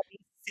see all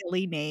these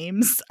silly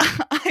names,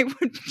 I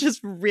would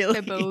just really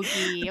the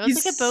bogey. It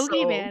was like a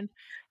bogey, man.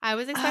 I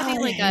was expecting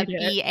like a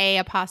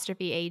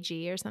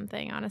B-A''AG or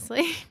something,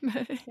 honestly.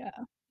 Yeah.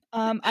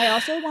 I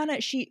also want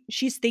to.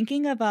 She's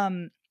thinking of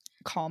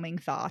calming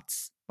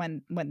thoughts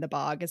when the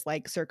bog is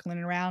like circling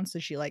around, so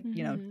she like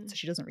so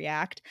she doesn't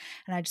react.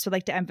 And I just would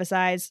like to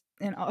emphasize,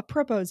 and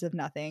apropos of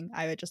nothing,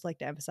 I would just like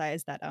to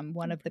emphasize that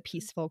one of the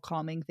peaceful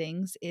calming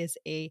things is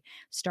a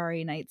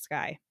starry night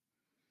sky.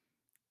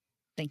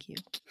 Thank you.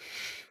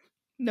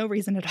 No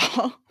reason at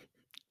all.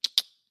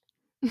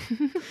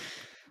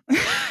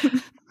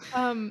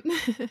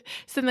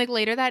 So like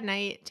later that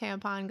night,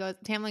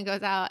 Tamlin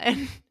goes out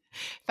and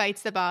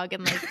fights the bog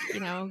and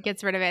like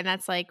gets rid of it, and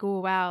that's like, oh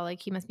wow, like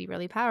he must be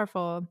really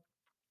powerful.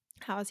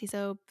 How is he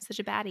such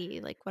a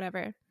baddie? Like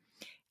whatever.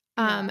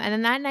 And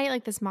then that night,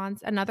 like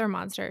another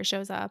monster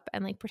shows up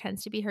and like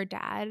pretends to be her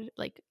dad,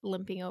 like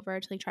limping over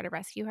to like try to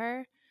rescue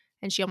her,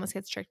 and she almost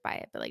gets tricked by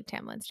it, but like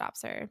Tamlin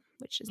stops her,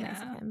 which is nice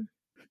of him.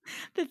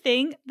 The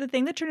thing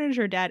that turned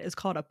into her dad is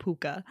called a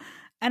puka,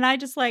 and I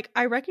just like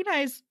I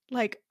recognize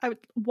like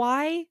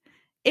why.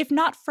 If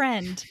not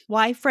friend,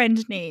 why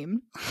friend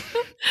name?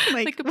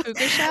 like a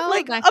puka shell?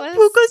 Like necklace? A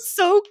puka's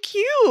so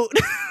cute.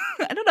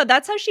 I don't know.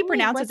 That's how she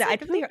pronounces it. I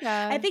think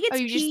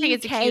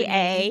it's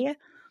PKA.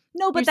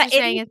 No, but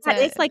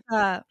it's like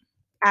a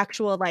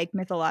actual like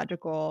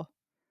mythological.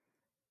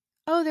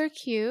 Oh, they're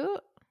cute.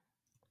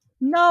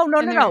 No.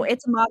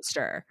 It's a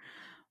monster.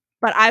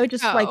 But I would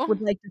just would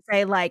like to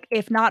say like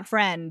if not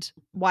friend,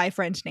 why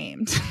friend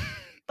named?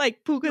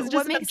 Like Puka's What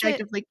just an makes it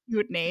objectively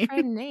cute name.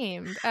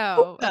 unnamed?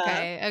 Oh, Puka.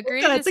 okay.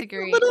 Agree Puka, to it's a cute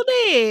disagree. little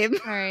name.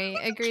 All right,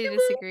 agree to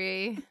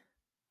disagree.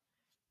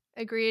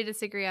 Agree to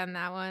disagree on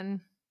that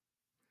one.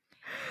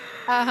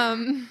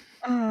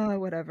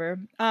 Whatever.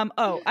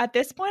 At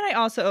this point I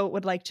also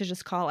would like to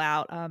just call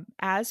out,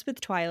 as with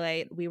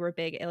Twilight, we were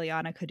big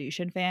Ileana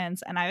Kadushin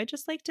fans, and I would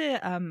just like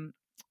to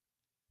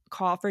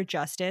call for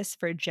justice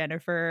for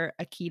Jennifer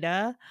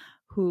Akita,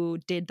 who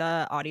did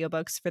the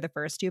audiobooks for the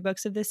first 2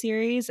 books of the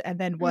series and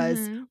then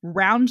was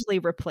roundly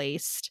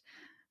replaced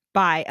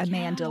by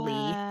Amanda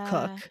Lee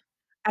Cook.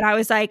 And I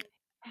was like,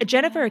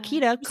 Jennifer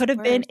Akita could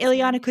have been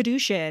Ileana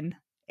Kadushin,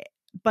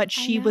 but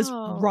she was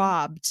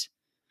robbed.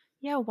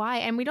 Yeah, why?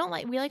 And we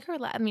like her.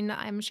 I mean,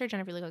 I'm sure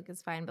Jennifer Lee Cook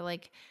is fine, but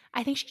like,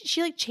 I think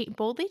she like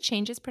boldly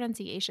changes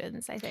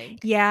pronunciations. I think.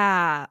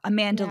 Yeah,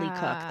 Amanda Lee Cook,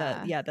 the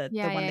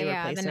one they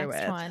replaced her with.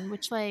 The next one,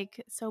 which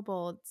like so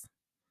bold.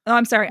 Oh,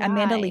 I'm sorry, Why?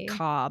 Amanda Lee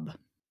Cobb.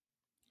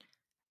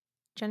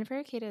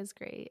 Jennifer Akita is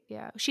great.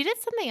 Yeah, she did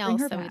something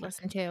else that we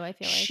listened to. I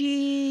feel like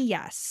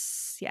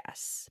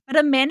yes, but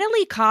Amanda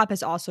Lee Cobb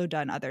has also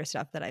done other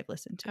stuff that I've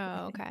listened to.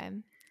 Oh, okay.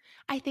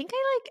 I think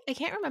I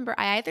can't remember.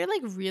 I either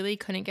like really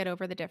couldn't get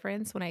over the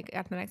difference when I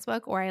got the next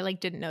book, or I like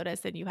didn't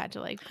notice and you had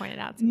to like point it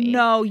out to me.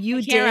 No, you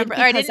did. Or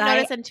I didn't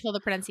notice until the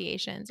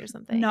pronunciations or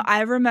something. No,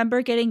 I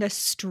remember getting a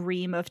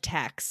stream of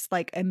texts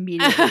like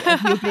immediately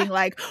of you being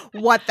like,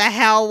 "What the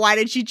hell? Why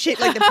did she change?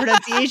 Like the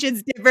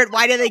pronunciation's different.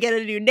 Why did they get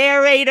a new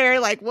narrator?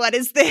 Like what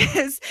is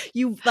this?"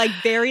 You like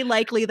very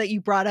likely that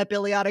you brought up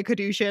Ileana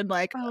Kadushin,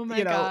 like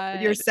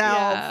God.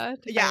 Yourself.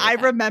 Yeah, I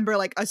remember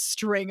like a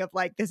string of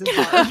like, "This is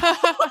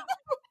horrible."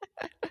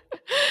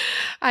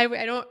 I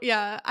don't.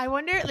 Yeah, I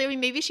wonder. I mean,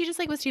 maybe she just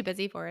like was too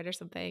busy for it or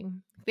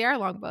something. They are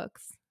long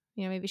books,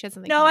 maybe she had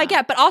something. No, I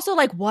get, but also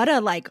like,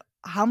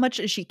 how much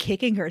is she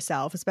kicking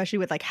herself, especially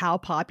with like how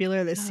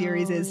popular this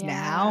series is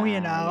now?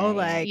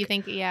 Like you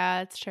think,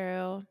 it's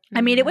true.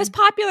 I mean, it was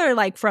popular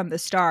like from the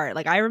start.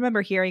 Like I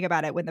remember hearing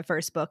about it when the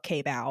first book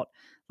came out.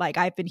 Like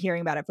I've been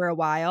hearing about it for a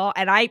while,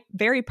 and I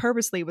very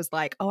purposely was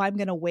like, "Oh, I'm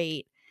gonna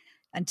wait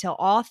until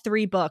all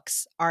 3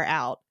 books are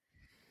out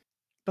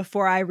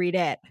before I read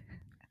it."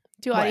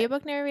 Do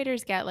audiobook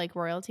narrators get like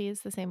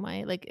royalties the same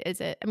way? Like,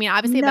 is it? I mean,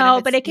 obviously,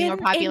 no, but it can more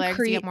popular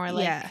because you increase get more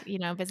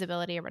like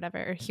visibility or whatever,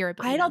 or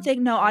hearability. I don't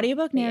think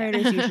audiobook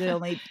narrators usually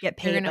only get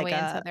paid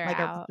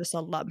just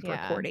a lump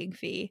recording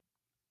fee.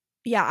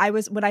 Yeah,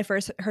 when I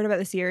first heard about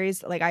the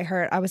series, like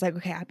I was like,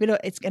 okay,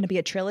 it's gonna be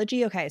a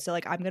trilogy. Okay, so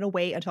like I'm gonna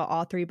wait until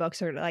all 3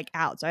 books are like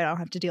out, so I don't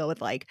have to deal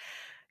with like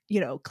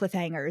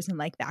cliffhangers and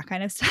like that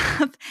kind of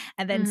stuff.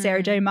 And then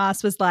Sarah J.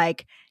 Maas was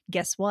like,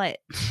 guess what?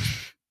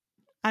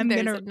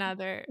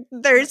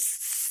 There's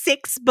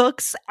 6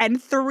 books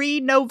and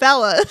 3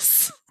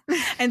 novellas.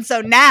 And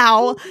so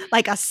now,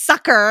 like a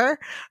sucker,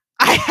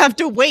 I have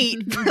to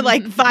wait for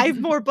like 5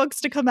 more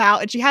books to come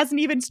out, and she hasn't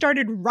even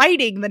started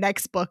writing the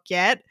next book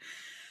yet.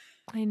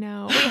 I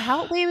know.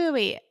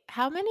 Wait.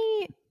 How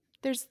many?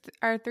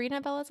 Are 3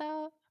 novellas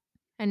out?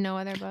 And no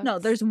other books? No,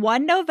 there's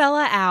 1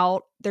 novella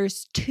out.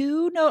 There's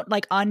 2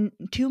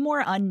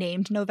 more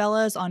unnamed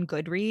novellas on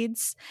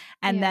Goodreads,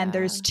 and then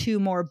there's 2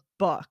 more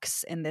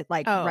books in the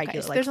regular.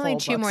 Okay. So there's only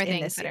 2 more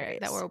things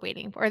that we're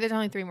waiting for. Or there's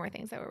only 3 more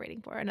things that we're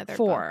waiting for. Another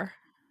 4. Book.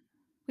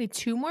 Wait,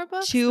 2 more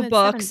books? 2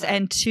 books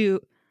and 2.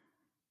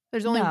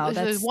 There's only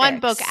there's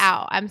 1 book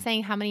out. I'm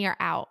saying how many are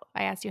out.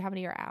 I asked you how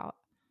many are out.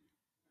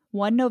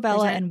 1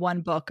 novella and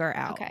 1 book are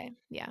out. Okay.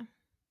 Yeah.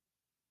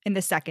 In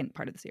the second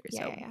part of the series.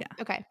 Yeah.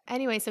 Okay.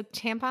 Anyway, so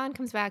Tampon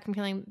comes back from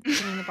killing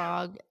the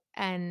bog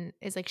and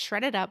is like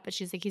shredded up, but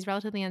she's like, he's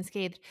relatively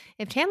unscathed.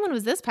 If Tamlin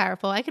was this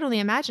powerful, I can only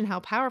imagine how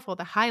powerful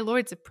the High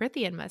Lords of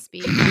Prythian must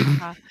be.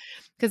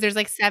 Because there's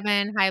like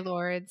 7 High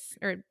Lords,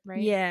 right?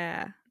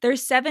 Yeah.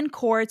 There's 7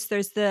 courts.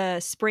 There's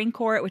the spring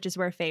court, which is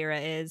where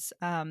Feyre is.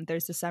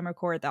 There's the summer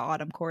court, the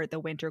autumn court, the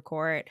winter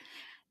court,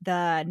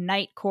 the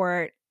night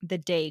court, the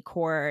day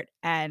court,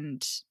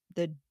 and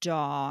the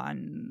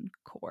dawn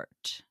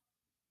court.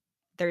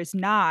 There's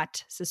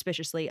not,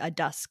 suspiciously, a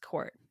dusk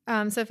court.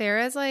 So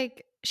Feyre's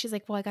like, she's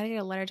like, well, I gotta get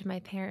a letter to my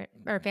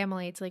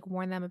family to like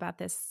warn them about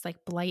this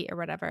like blight or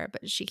whatever,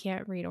 but she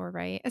can't read or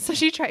write. And so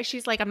she's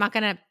like,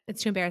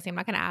 it's too embarrassing. I'm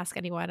not gonna ask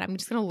anyone. I'm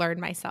just gonna learn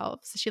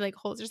myself. So she like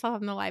holds herself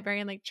up in the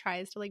library and like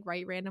tries to like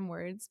write random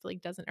words, but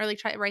like doesn't, or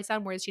like writes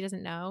down words she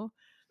doesn't know.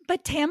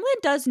 But Tamlin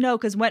does know,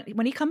 because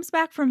when he comes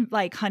back from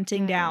like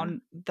hunting down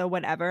the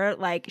whatever,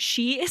 like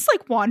she is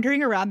like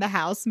wandering around the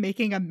house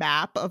making a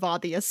map of all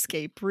the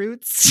escape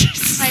routes.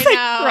 She's, I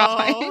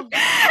know.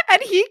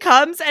 And he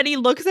comes and he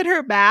looks at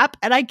her map,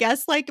 and I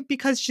guess like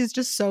because she's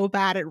just so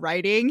bad at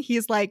writing,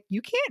 he's like,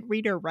 "You can't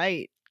read or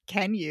write,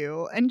 can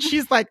you?" And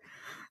she's like,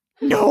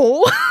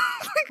 "No."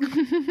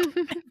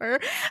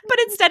 But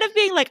instead of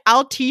being like,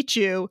 "I'll teach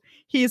you,"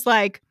 he's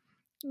like,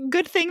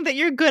 "Good thing that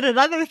you're good at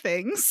other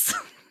things."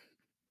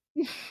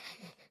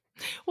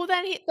 Well,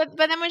 then but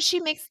then when she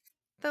makes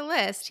the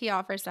list, he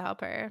offers to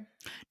help her.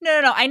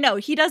 No. I know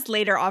he does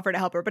later offer to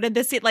help her, but in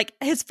this scene, like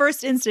his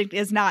first instinct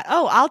is not,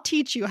 "Oh, I'll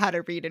teach you how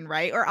to read and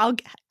write," or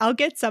 "I'll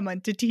get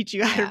someone to teach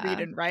you how to read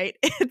and write."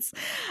 It's,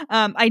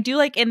 I do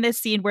like in this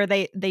scene where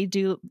they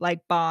do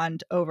like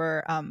bond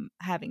over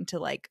having to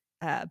like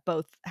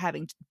both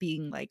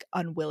being like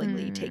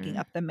unwillingly taking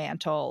up the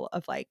mantle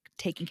of like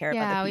taking care of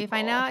other people. Yeah, we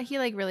find out he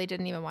like really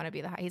didn't even want to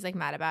be he's like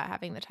mad about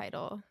having the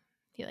title.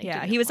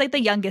 He was like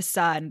the youngest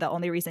son. The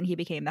only reason he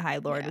became the High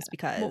Lord was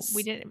because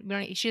she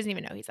doesn't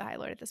even know he's a High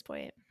Lord at this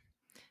point.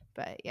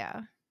 But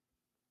yeah,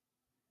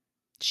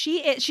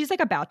 she's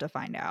like about to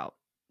find out.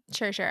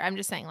 Sure. I'm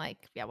just saying,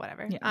 like, yeah,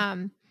 whatever. Yeah.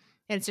 And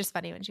it's just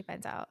funny when she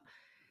finds out.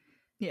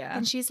 Yeah.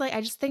 And she's like,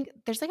 I just think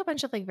there's like a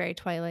bunch of like very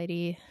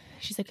Twilighty.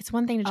 She's like, it's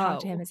one thing to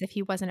talk to him as if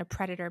he wasn't a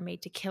predator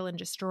made to kill and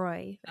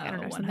destroy. I don't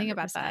know, 100%. Something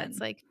about that.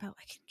 It's like, oh,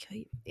 I can kill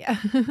you.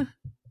 Yeah.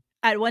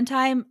 At one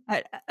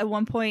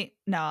point,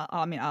 no,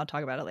 I mean, I'll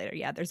talk about it later.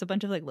 Yeah, there's a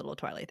bunch of like little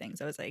Twilight things.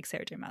 I was like,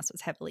 Sarah J. Maas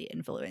was heavily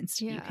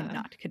influenced. Yeah. You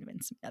cannot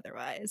convince me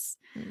otherwise.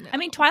 No. I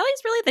mean,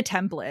 Twilight's really the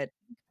template.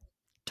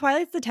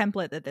 Twilight's the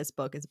template that this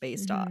book is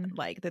based on.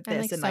 Like that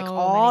this and like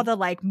all the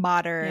like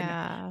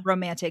modern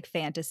romantic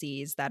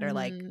fantasies that are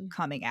like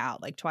coming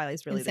out. Like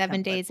Twilight's really the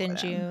 7 Days in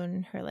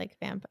June, her like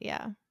vampire.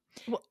 Yeah.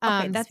 Well,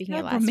 okay, that's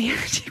not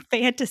romantic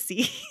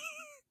fantasy.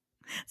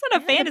 It's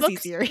not a fantasy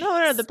series.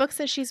 No, the books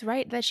that she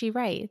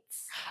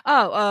writes.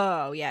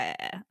 Oh,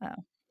 yeah. Oh.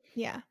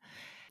 Yeah.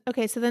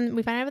 Okay, so then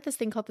we find out about this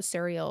thing called the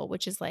Suriel,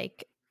 which I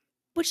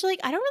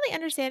don't really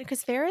understand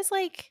because Feyre's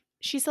like,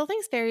 she still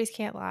thinks fairies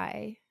can't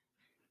lie.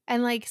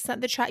 And like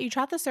you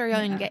trot the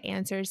Suriel and get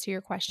answers to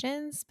your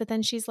questions, but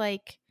then she's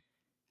like,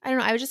 I don't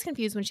know, I was just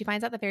confused when she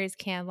finds out the fairies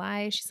can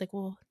lie. She's like,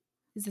 well,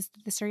 is this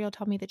the Suriel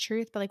tell me the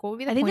truth? But like, what would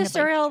be the point? I think the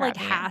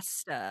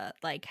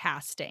Suriel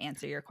has to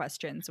answer your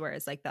questions,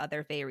 whereas like the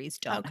other fairies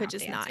don't. Could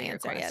just not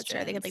answer. Yeah,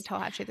 sure. They could like tell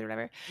half truth or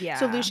whatever. Yeah.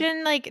 So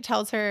Lucien like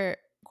tells her,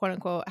 quote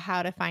unquote,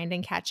 how to find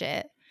and catch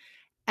it,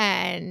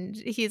 and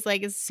he's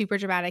like, it's super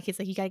dramatic. He's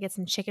like, you gotta get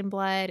some chicken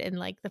blood and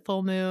like the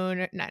full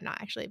moon. Not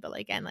actually, but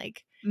like and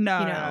like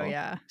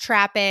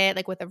trap it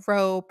like with a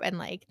rope and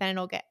like then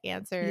it'll get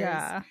answers.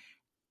 Yeah.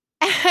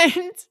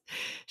 And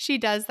she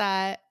does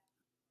that.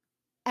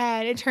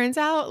 And it turns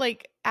out,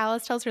 like,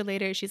 Alice tells her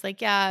later, she's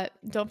like, yeah,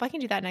 don't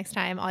fucking do that next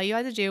time. All you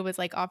had to do was,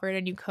 like, offer it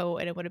a new coat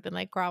and it would have been,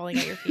 like, groveling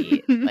at your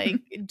feet. Like,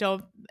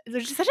 don't –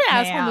 there's just such an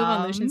asshole move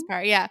on Lucien's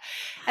part. Yeah.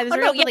 And this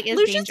like, is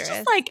Lucien's dangerous.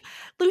 Just, like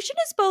 – Lucien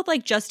is both,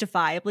 like,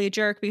 justifiably a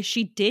jerk because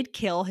she did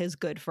kill his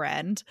good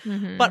friend.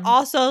 Mm-hmm. But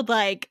also,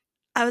 like,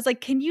 I was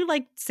like, can you,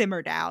 like,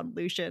 simmer down,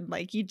 Lucien?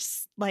 Like, you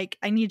just – like,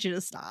 I need you to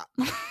stop.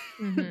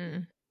 Mm-hmm.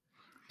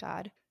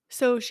 God.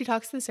 So she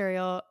talks to the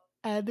Suriel.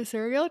 And the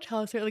Suriel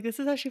tells her, like, this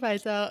is how she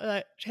finds out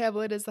that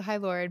Tamlin is the High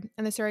Lord.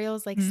 And the Suriel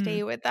is like,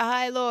 stay with the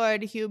High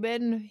Lord,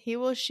 human. He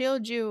will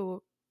shield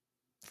you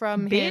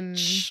from him,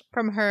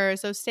 from her.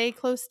 So stay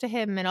close to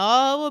him and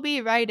all will be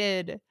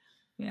righted.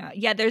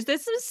 Yeah. There's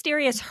this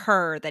mysterious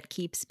her that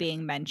keeps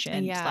being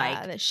mentioned. Yeah,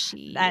 like, the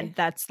she. And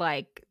that's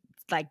like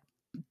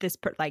this,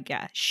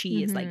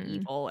 she is like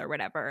evil or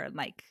whatever. And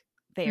like,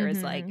 Feyre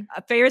is like,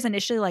 Feyre's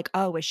initially like,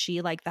 oh, is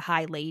she like the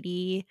High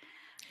Lady?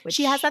 Which,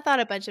 she has that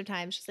thought a bunch of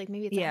times. She's like,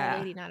 maybe it's a High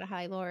Lady, not a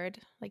High Lord,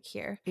 like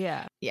here.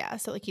 Yeah. Yeah,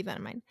 so like keep that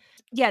in mind.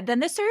 Yeah,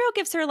 then the Suriel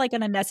gives her like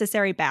an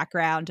unnecessary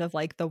background of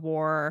like the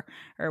war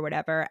or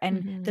whatever.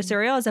 And the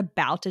Suriel is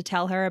about to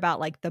tell her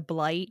about like the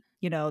blight,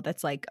 you know,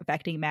 that's like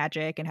affecting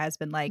magic and has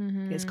been like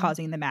is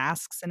causing the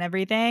masks and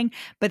everything.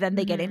 But then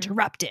they get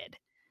interrupted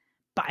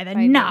by the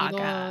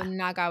Naga.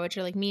 Naga, which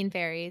are like mean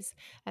fairies.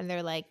 And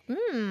they're like,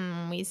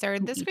 we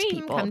started this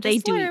cream. Come to they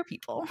slurp. do eat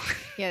people.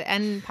 Yeah,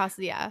 and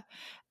possibly, yeah.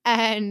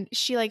 And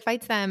she like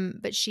fights them,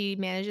 but she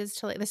manages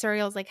to like the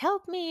Suriel's like,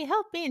 help me,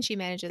 and she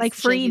manages like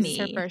free me.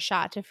 Her first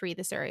shot to free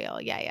the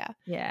Suriel.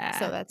 Yeah.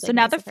 So that's so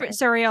now the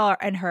Suriel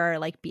and her are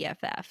like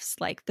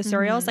BFFs. Like the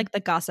Suriel's like the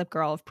gossip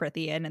girl of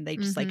Prythian, and they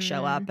just like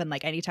show up. And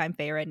like anytime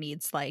Feyre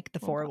needs like the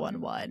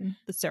 411,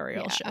 the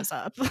Suriel shows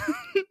up.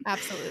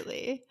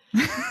 Absolutely.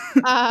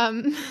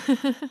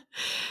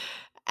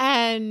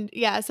 And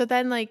yeah, so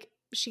then like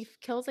she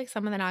kills like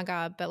some of the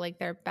Naga, but like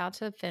they're about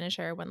to finish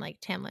her when like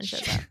Tamlin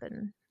shows up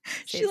and.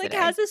 She like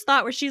has this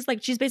thought where she's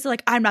basically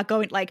like, I'm not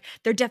going, like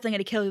they're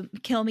definitely going to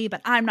kill me,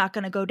 but I'm not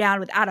going to go down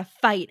without a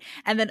fight.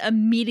 And then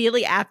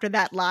immediately after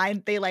that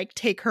line, they like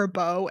take her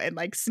bow and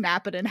like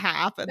snap it in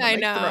half and then,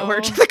 like, throw her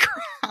to the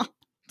ground.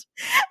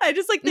 I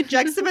just like the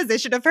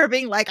juxtaposition of her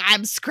being like,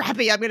 I'm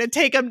scrappy, I'm going to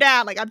take them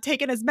down. Like I'm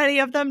taking as many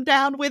of them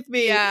down with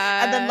me.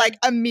 Yeah. And then like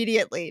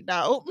immediately,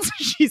 no,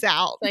 she's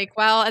out. Like,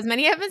 well, as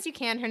many of them as you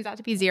can turns out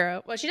to be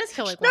 0. Well, she does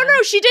kill like 1.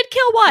 No, she did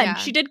kill 1. Yeah.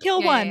 She did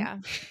kill 1. Yeah.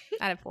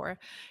 Out of 4.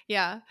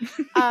 Yeah.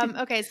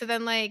 Okay, so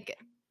then like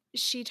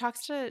she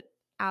talks to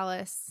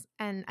Alice,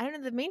 and I don't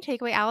know, the main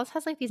takeaway, Alice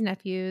has like these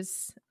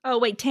nephews. Oh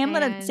wait,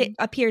 Tamlin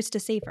appears to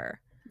save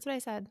her. That's what I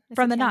said.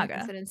 From the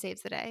Naga. And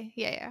saves the day.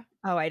 Yeah.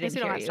 Oh, I didn't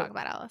hear you. We don't have to talk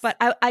about Alice. But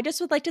I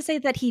just would like to say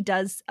that he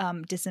does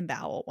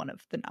disembowel one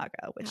of the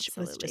Naga, which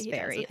was just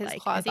very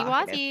like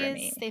evocative for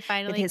me. They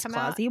finally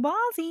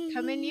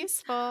come in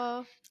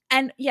useful.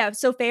 And yeah,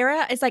 so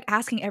Feyre is like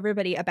asking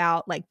everybody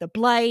about like the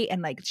blight,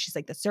 and like she's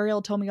like, the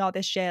Suriel told me all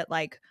this shit,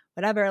 like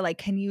whatever, like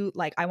can you,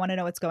 like I want to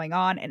know what's going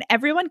on. And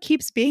everyone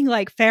keeps being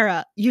like,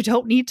 Feyre, you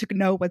don't need to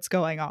know what's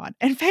going on.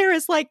 And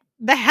Feyre's like,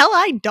 the hell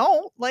I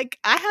don't. Like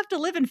I have to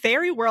live in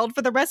fairy world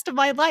for the rest of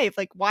my life.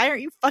 Like why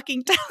aren't you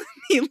fucking telling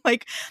me?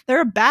 Like there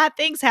are bad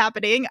things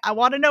happening. I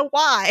want to know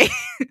why.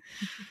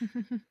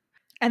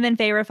 And then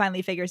Feyre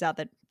finally figures out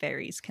that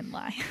fairies can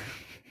lie.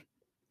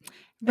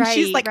 And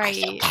she's like,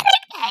 right.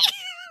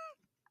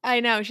 I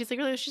know. She's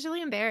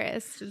really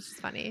embarrassed. It's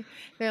just funny.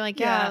 They're like,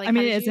 Yeah, like, I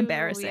mean, how did it is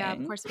embarrassing. Yeah,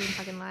 of course we didn't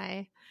fucking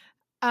lie.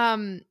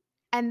 And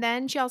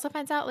then she also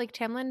finds out, like,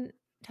 Tamlin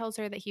tells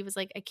her that he was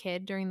like a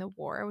kid during the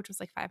war, which was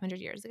like 500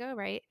 years ago,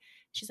 right?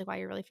 She's like, wow,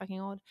 you're really fucking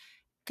old.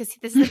 Because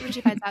this is like when she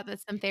finds out that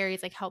some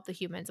fairies like help the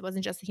humans. It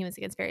wasn't just the humans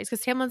against fairies.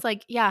 Because Tamlin's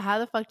like, yeah, how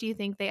the fuck do you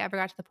think they ever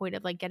got to the point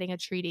of like getting a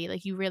treaty?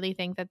 Like, you really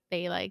think that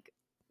they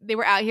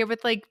were out here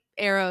with like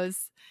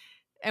arrows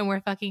and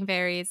we're fucking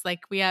fairies? Like,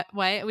 we have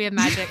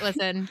magic.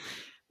 Listen.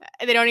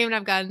 They don't even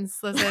have guns.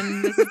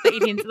 Listen, this is the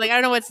 18th. Like, I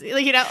don't know what's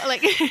like, you know,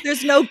 like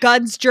there's no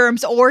guns,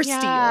 germs, or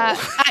steel.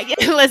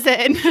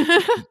 Listen,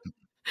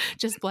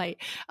 just blight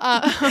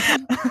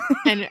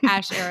and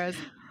ash arrows.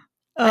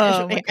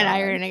 And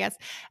iron, I guess.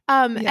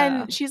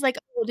 And she's like,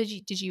 "Oh,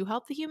 did you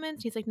help the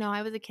humans?" He's like, "No,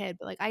 I was a kid,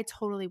 but like I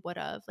totally would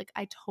have. Like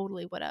I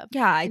totally would have."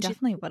 Yeah, I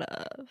definitely would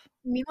have.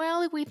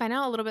 Meanwhile, like, we find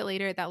out a little bit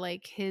later that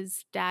like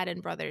his dad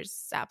and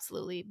brothers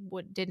absolutely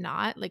did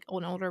not, like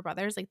older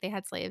brothers, like they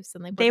had slaves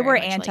and like they were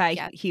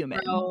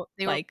anti-human.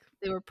 They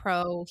were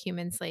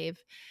pro-human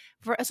slave.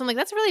 So I'm like,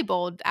 that's really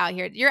bold out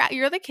here.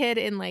 You're the kid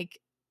in like,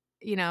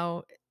 you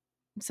know,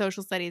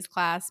 social studies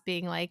class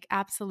being like,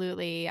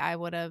 absolutely, I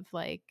would have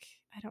like.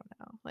 I don't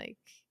know. Like,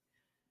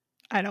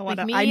 I don't want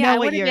to. Like I know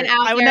what you're.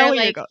 I would know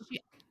where you're going.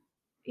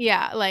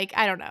 Yeah, like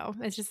I don't know.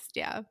 It's just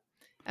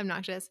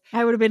obnoxious.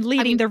 I would have been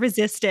leading the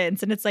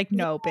resistance, and it's like,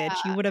 no, bitch,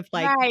 you would have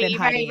like been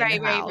hiding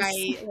in the house.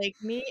 Right. Like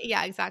me,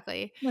 yeah,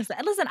 exactly. Listen.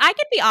 I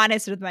can be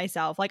honest with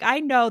myself. Like I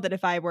know that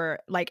if I were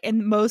like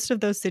in most of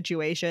those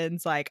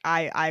situations, like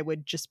I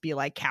would just be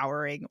like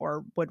cowering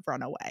or would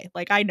run away.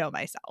 Like I know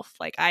myself.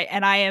 Like I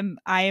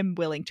am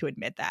willing to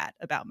admit that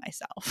about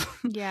myself.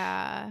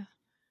 Yeah.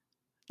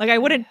 Like I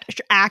wouldn't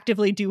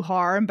actively do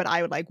harm, but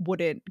I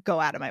wouldn't go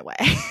out of my way.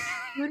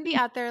 You wouldn't be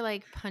out there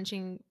like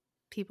punching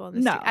people in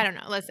the street. I don't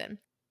know. Listen,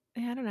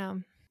 I don't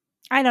know.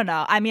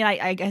 I mean,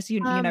 I guess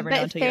you never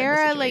know until you're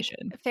in the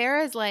situation. Like,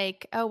 Farrah's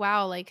like, oh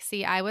wow, like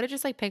see, I would have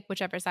just like picked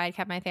whichever side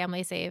kept my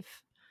family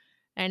safe.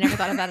 And I never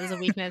thought of that as a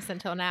weakness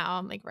until now.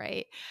 I'm like,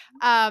 right.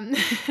 I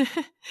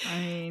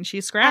mean,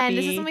 she's scrappy. And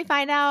this is when we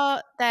find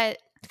out that.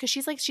 Because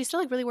she's still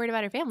like really worried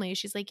about her family.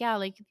 She's like, yeah,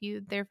 like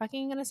they're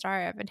fucking gonna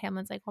starve. And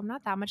Tamlin's like, well, I'm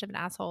not that much of an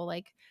asshole.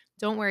 Like,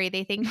 don't worry.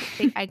 They think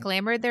I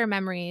glamored their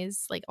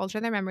memories, like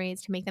altered their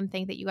memories to make them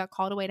think that you got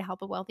called away to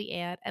help a wealthy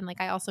aunt, and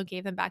like I also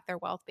gave them back their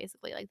wealth,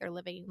 basically, like they're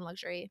living in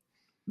luxury.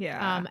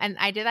 Yeah. And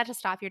I did that to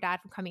stop your dad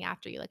from coming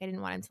after you. Like I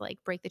didn't want him to like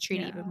break the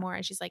treaty even more.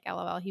 And she's like,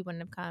 LOL, he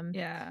wouldn't have come.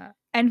 Yeah.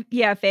 And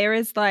yeah,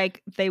 Feyre's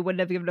like, they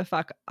wouldn't have given a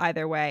fuck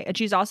either way. And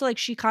she's also like,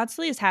 she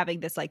constantly is having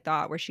this like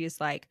thought where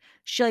she's like,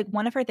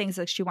 one of her things,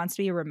 like she wants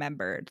to be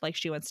remembered. Like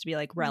she wants to be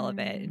like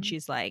relevant. And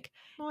she's like,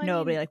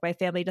 nobody, like my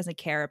family doesn't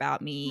care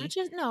about me.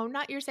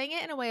 You're saying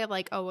it in a way of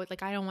like, oh,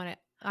 like I want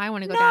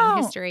to go down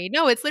in history.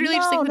 No, it's literally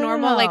just like the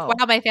normal, like,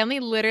 wow, my family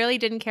literally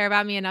didn't care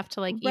about me enough to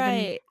like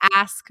even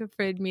ask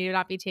for me to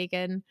not be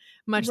taken,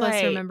 much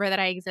less remember that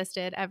I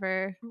existed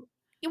ever.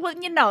 Well,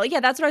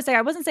 that's what I was saying.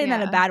 I wasn't saying that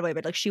in a bad way,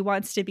 but like she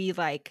wants to be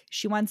like,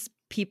 she wants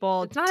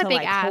people to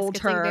like hold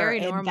her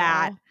in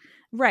that.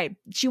 Right.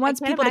 She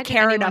wants people to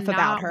care enough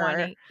about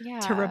her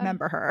to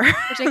remember her.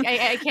 Which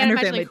I can't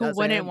imagine like, who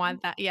wouldn't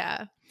want that.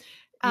 Yeah.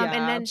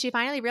 And then she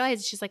finally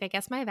realizes, she's like, I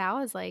guess my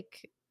vow is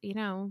like, you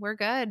know, we're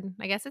good.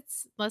 I guess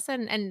it's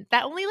listen. And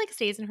that only like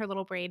stays in her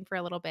little brain for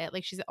a little bit.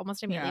 Like she's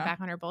almost immediately back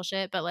on her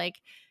bullshit. But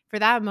like for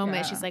that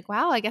moment, she's like,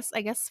 wow, I guess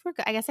we're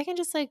good. I guess I can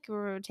just like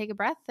take a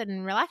breath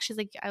and relax. She's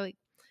like,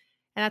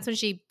 and that's when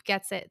she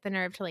gets the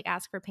nerve to like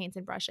ask for paints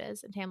and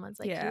brushes. And Tamlin's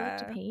like, do you like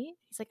to paint?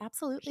 He's like,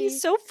 absolutely.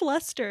 He's so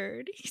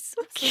flustered. He's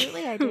so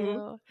absolutely cute. I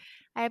do.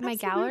 I have my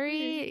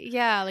gallery.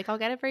 Yeah, like I'll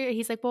get it for you.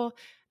 He's like, well,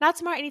 not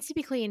tomorrow. It needs to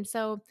be clean.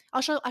 So I'll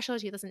show it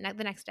to you. Listen,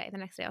 the next day. The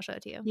next day I'll show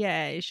it to you.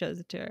 Yeah, he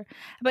shows it to her.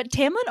 But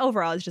Tamlin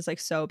overall is just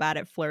like so bad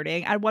at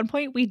flirting. At one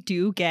point we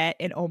do get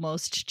an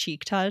almost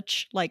cheek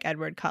touch, like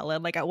Edward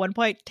Cullen. Like at one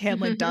point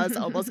Tamlin does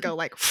almost go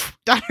like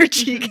down her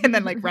cheek and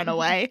then like run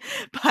away.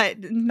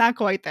 But not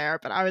quite there.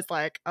 But I was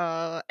like,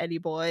 Eddie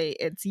boy,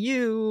 it's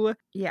you.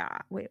 Yeah.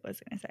 Wait, what was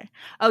I gonna say?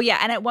 Oh yeah,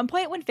 and at one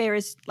point when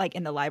Feyre's like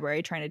in the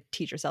library trying to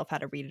teach herself how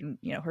to read, and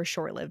you know, her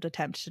short-lived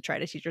attempt to try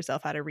to teach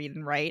herself how to read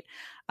and write,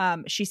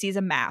 she sees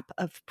a map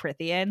of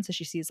Prythian. So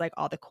she sees like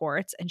all the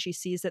courts, and she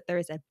sees that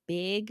there's a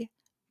big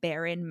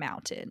barren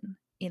mountain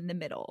in the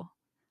middle.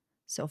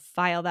 So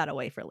file that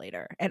away for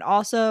later. And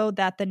also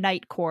that the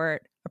Night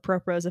Court,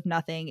 apropos of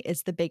nothing,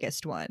 is the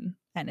biggest one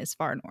and is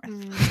far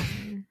north.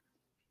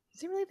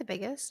 Is it really the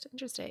biggest?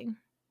 Interesting.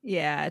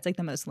 Yeah, it's like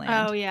the most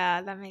land. Oh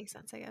yeah, that makes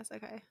sense, I guess.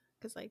 Okay.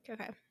 Because like,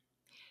 okay.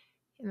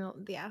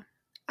 Yeah.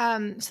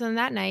 So then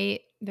that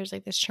night, there's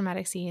like this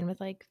traumatic scene with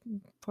like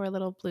poor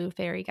little blue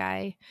fairy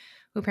guy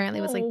who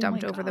apparently was like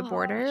dumped over the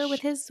border with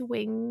his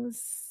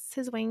wings.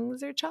 His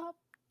wings are chopped.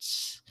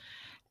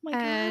 Oh my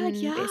god,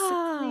 yeah.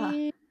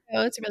 Basically,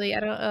 it's really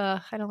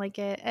I don't like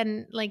it.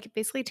 And like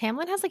basically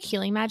Tamlin has like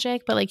healing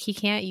magic, but like he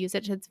can't use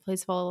it to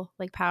his full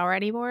like power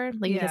anymore,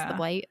 like because of the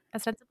blight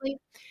ostensibly.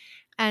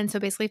 And so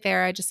basically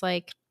Farah just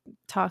like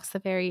talks to the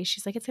fairy.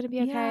 She's like, it's gonna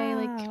be okay.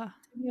 Like it's gonna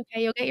be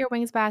okay. You'll get your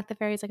wings back. The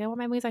fairy's like, I want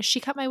my wings off. She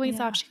cut my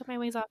wings off. She cut my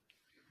wings off.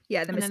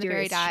 Yeah, the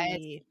mysterious the fairy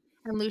dies.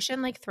 And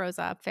Lucien like throws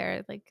up.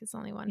 Farah like is the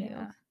only one who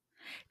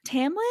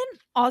Tamlin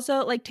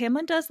also like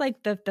Tamlin does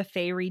like the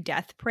fairy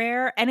death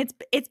prayer, and it's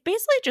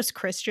basically just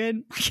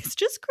Christian. Like it's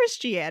just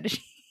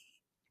Christianity.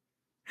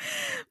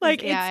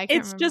 Like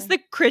it's just the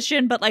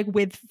Christian, but like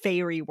with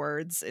fairy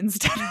words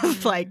instead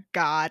of like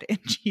God and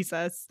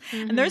Jesus.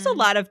 And there's a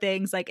lot of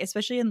things like,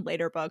 especially in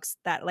later books,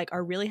 that like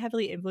are really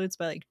heavily influenced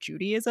by like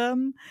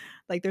Judaism.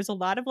 Like there's a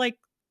lot of like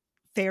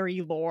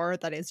fairy lore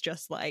that is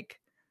just like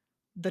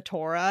the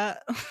Torah.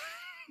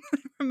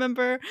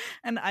 Remember?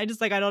 And I just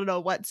like I don't know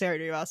what Sarah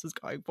J. Maas was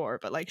going for,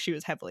 but like she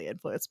was heavily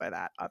influenced by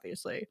that,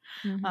 obviously.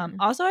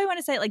 Also, I want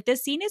to say like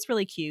this scene is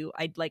really cute.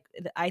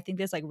 I think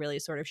this like really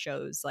sort of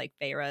shows like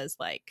Feyre's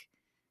like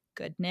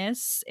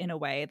goodness in a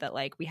way that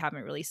like we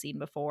haven't really seen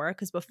before,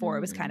 because before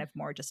it was kind of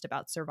more just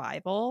about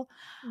survival.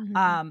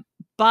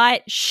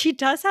 But she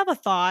does have a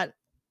thought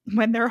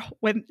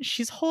when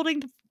she's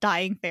holding the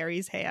dying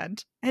fairy's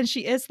hand, and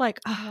she is like,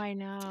 oh, I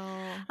know,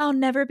 I'll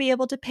never be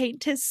able to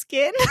paint his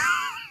skin.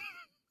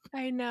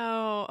 I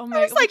know. Oh my!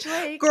 I was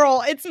like,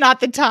 girl, it's not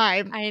the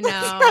time. I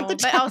know,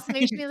 but also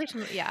makes me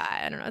like, yeah,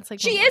 I don't know. It's like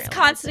she is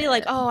constantly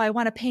like, oh, I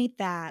want to paint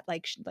that,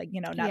 like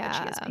you know, not that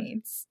she has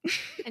paints.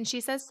 And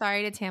she says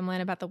sorry to Tamlin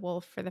about the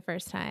wolf for the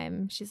first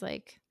time. She's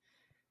like,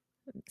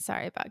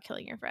 sorry about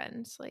killing your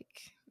friend. Like,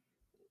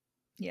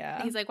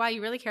 yeah. He's like, wow,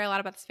 you really care a lot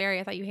about this fairy.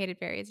 I thought you hated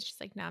fairies. And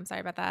she's like, no, I'm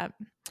sorry about that.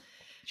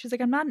 She's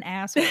like, I'm not an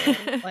asshole.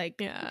 Like,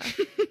 yeah.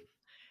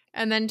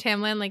 And then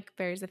Tamlin like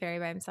buries the fairy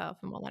by himself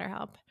and won't let her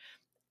help.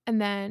 And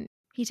then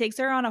he takes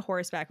her on a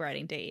horseback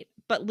riding date,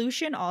 but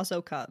Lucien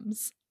also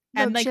comes,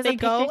 and like they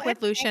go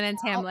with Lucien and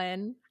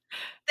Tamlin.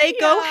 They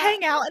go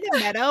hang out in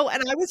a meadow,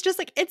 and I was just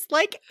like, it's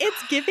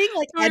giving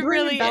like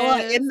Edward and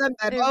Bella in the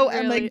meadow,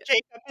 and like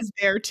Jacob is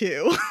there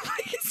too.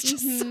 Like, it's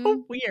just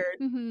so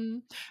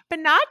weird. But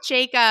not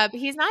Jacob.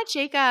 He's not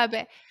Jacob.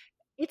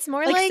 It's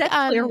more like Seth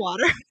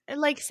Clearwater,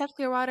 like Seth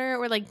Clearwater,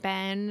 or like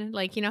Ben.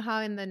 Like you know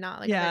how in the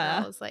Not Like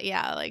Other Girls, like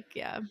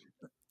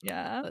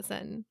yeah.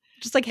 Listen.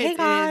 Just like, hey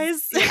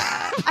guys.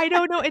 Yeah. I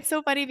don't know. It's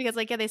so funny because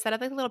like, they set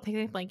up like a little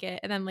picnic blanket,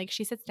 and then like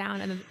she sits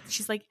down, and then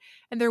she's like,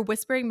 and they're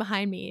whispering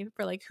behind me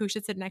for like who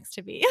should sit next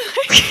to me.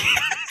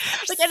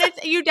 Like, and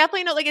it's, you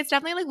definitely know, like, it's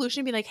definitely like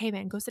Lucien be like, hey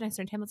man, go sit next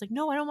to her. And Tamlin's like,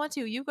 no, I don't want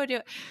to. You go do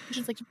it. And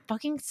she's like, you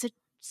fucking sit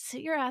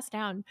your ass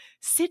down.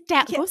 Sit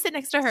down. Yeah. Go sit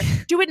next to her.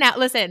 Do it now.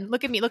 Listen,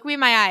 look at me in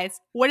my eyes.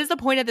 What is the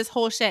point of this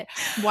whole shit?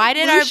 Why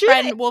did our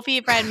friend Wolfie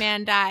friend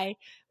man die?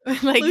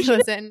 Like,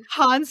 listen,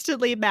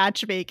 constantly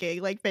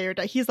matchmaking, like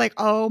he's like,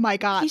 oh my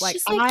god, he's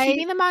just like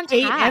keeping them on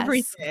hate task.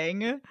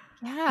 Everything.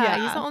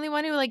 Yeah, he's the only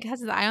one who like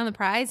has his eye on the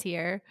prize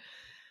here.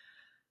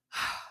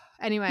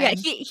 Anyway, yeah,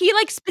 he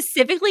like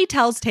specifically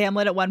tells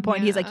Tamlin at one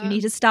point, he's like, you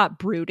need to stop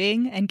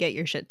brooding and get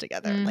your shit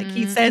together. Like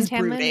he says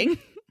brooding.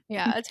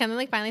 Yeah, Tamlin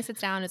like finally sits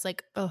down and is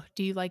like, oh,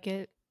 do you like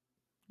it?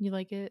 You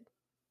like it?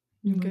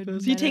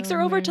 Good. He takes her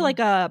over to like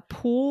a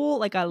pool,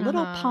 like a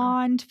little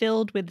pond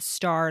filled with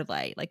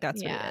starlight. Like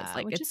that's what it is.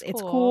 Like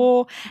it's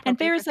cool. And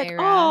Feyre's like,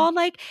 oh,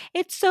 like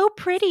it's so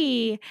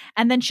pretty.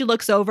 And then she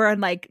looks over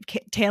and like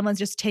Tamlin's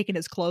just taking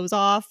his clothes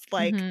off.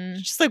 Like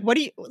she's like, what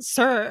do you,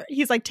 sir?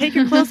 He's like, take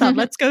your clothes off.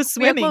 Let's go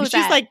swimming.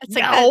 She's like,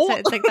 no.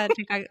 It's like that.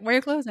 Where are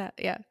your clothes at?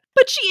 Yeah.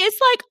 But she is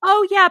like,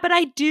 oh yeah, but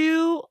I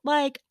do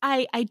like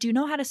I do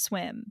know how to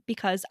swim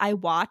because I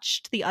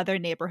watched the other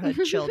neighborhood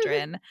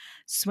children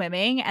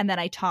swimming, and then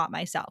I taught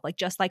myself, like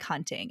just like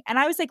hunting. And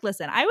I was like,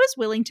 listen, I was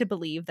willing to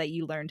believe that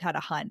you learned how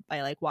to hunt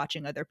by like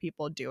watching other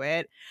people do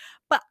it,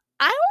 but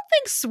I don't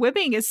think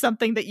swimming is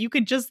something that you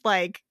can just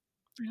like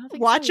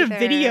watch a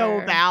video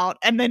about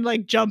and then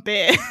like jump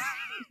in.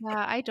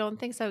 Yeah, I don't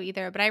think so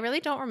either. But I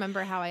really don't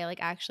remember how I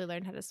like actually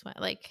learned how to swim.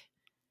 Like,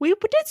 we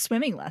did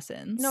swimming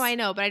lessons. No, I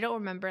know, but I don't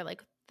remember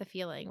like the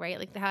feeling, right?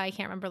 Like how I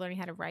can't remember learning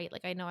how to write.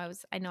 Like I know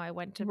I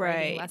went to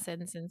writing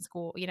lessons in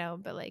school, you know,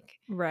 but like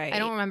I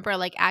don't remember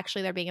like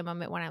actually there being a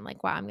moment when I'm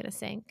like, wow, I'm gonna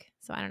sink.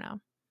 So I don't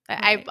know.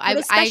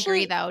 I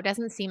agree though. It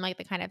doesn't seem like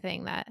the kind of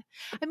thing that,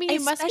 I mean,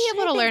 you must be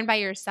able to learn by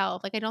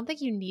yourself. Like I don't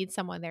think you need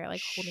someone there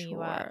like holding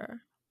you up.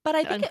 But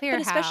I think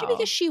especially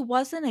because she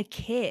wasn't a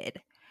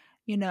kid,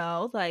 you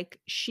know, like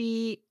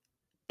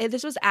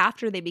this was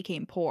after they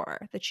became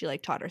poor that she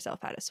like taught herself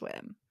how to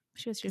swim.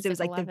 She was because it was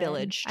like 11. The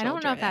village children. I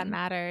don't know if that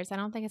matters. I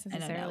don't think it's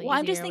necessarily. Well,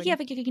 I'm just thinking of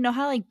like, you know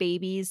how like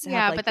babies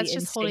have like but that's the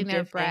just holding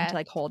their breath to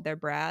like hold their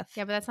breath.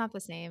 Yeah, but that's not the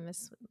same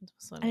as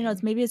swimming. I don't know.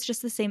 Maybe it's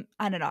just the same.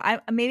 I don't know.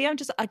 Maybe I'm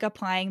just like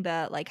applying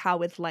the like how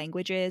with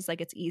languages, like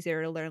it's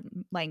easier to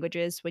learn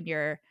languages when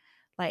you're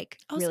like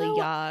Also, really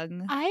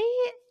young.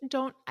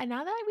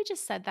 Now that we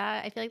just said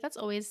that, I feel like that's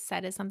always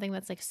said as something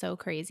that's like so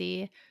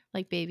crazy,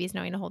 like babies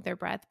knowing to hold their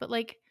breath. But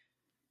like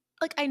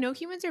I know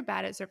humans are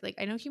bad at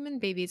I know human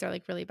babies are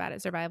like really bad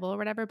at survival or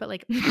whatever, but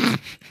like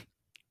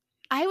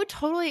I would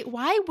totally,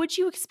 why would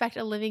you expect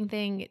a living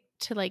thing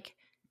to like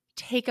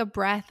take a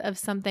breath of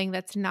something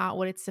that's not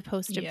what it's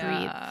supposed to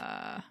breathe?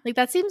 Like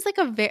that seems like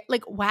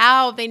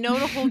wow, they know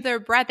to hold their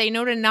breath. They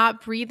know to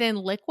not breathe in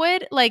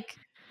liquid. Like,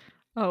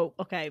 oh,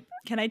 okay.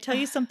 Can I tell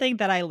you something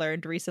that I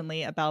learned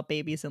recently about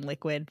babies in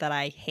liquid that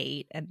I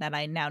hate and that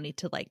I now need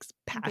to like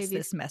pass babies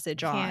this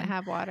message can't on?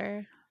 have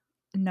water.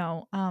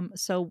 No.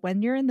 So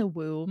when you're in the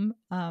womb,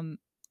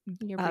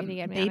 You're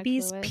breathing amniotic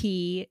babies fluid.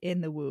 pee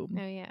in the womb.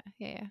 Oh yeah.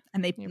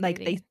 And they You're like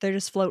breathing. they're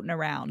just floating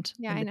around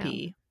Yeah, in I the know.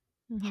 pee.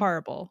 Mhm.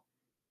 Horrible.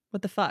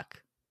 What the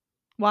fuck?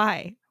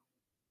 Why?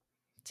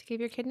 To give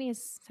your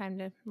kidneys time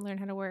to learn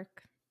how to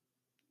work.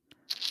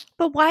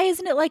 But why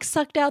isn't it like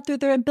sucked out through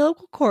the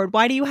umbilical cord?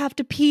 Why do you have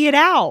to pee it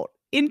out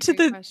into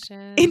Great the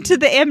question. into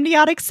the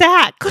amniotic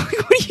sac? Like,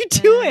 what are you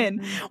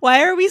doing?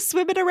 Why are we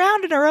swimming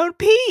around in our own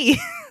pee?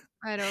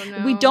 I don't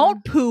know. We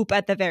don't poop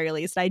at the very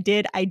least. I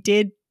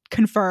did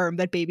confirm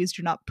that babies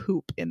do not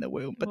poop in the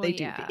womb, but they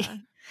do pee.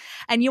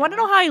 And you want to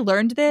know how I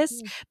learned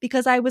this?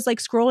 Because I was like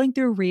scrolling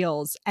through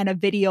Reels and a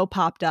video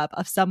popped up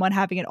of someone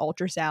having an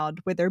ultrasound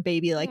where their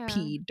baby like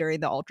peed during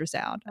the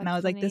ultrasound. And I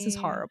was like, this is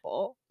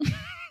horrible.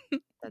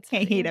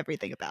 I hate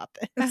everything about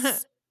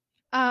this.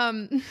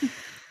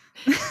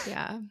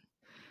 Yeah.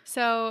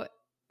 So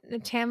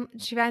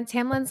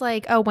Tamlin's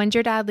like, oh, when'd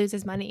your dad lose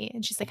his money?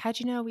 And she's like, how'd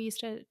you know we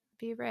used to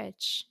be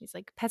rich? He's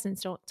like,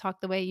 peasants don't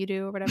talk the way you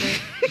do or whatever.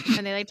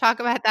 And they like talk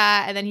about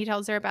that. And then he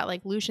tells her about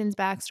like Lucian's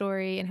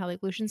backstory and how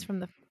like Lucian's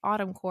from the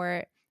Autumn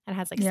Court and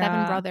has like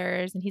 7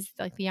 brothers and he's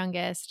like the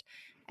youngest.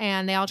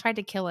 And they all tried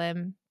to kill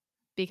him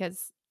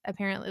because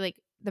apparently like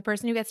the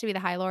person who gets to be the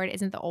High Lord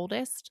isn't the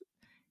oldest.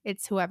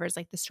 It's whoever's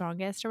like the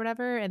strongest or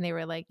whatever. And they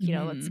were like, you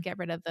know, let's get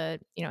rid of the,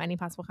 you know, any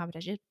possible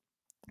competition.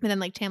 But then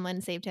like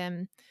Tamlin saved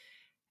him.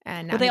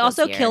 And now they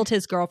also killed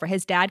his girlfriend.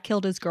 His dad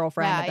killed his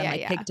girlfriend and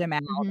then kicked him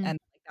out. Mm-hmm. And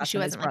she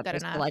wasn't like good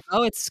enough. Like,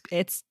 oh,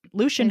 it's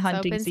Lucian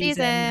hunting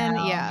season.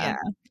 Yeah.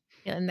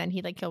 And then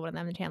he like killed one of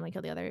them and Tamlin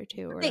killed the other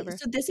 2 or whatever.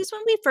 So this is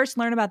when we first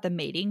learn about the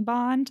mating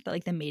bond. That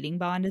like the mating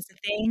bond is a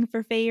thing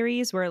for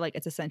fairies where like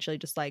it's essentially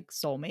just like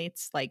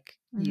soulmates. Like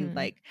you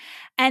like,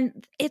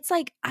 and it's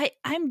like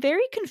I'm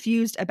very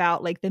confused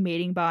about like the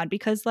mating bond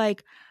because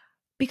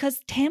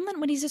Tamlin,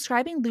 when he's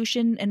describing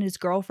Lucian and his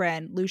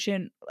girlfriend,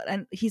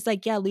 and he's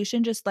like, yeah,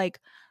 Lucian just like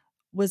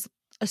was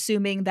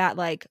assuming that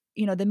like,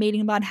 you know, the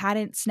mating bond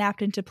hadn't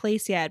snapped into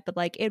place yet, but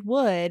like it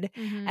would.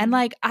 And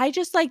like I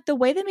just like the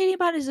way the mating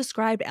bond is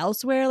described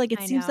elsewhere, like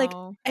it seems like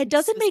it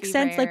doesn't make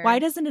sense. Like why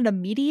doesn't it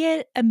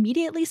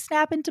immediately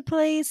snap into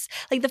place?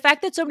 Like the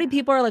fact that so many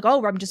people are like,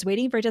 oh, I'm just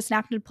waiting for it to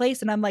snap into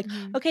place, and I'm like,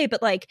 okay,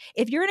 but like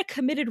if you're in a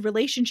committed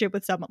relationship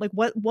with someone, like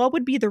what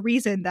would be the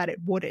reason that it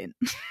wouldn't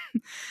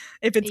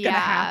if it's gonna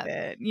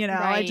happen, you know?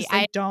 I just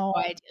like don't,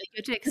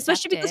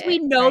 especially because we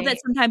know that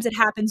sometimes it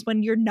happens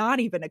when you're not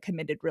even a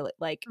committed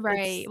like well,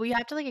 you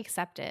have to like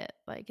accept it.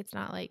 Like it's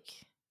not like,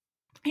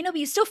 I know, but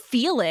you still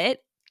feel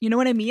it. You know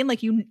what I mean?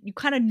 Like you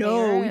kind of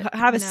know, you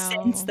have a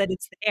sense that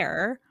it's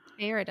there.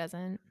 Feyre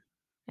doesn't.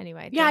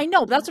 Anyway. Yeah, I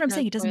know. But that's what I'm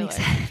saying. It doesn't make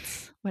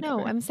sense.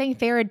 No, I'm saying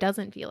Feyre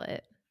doesn't feel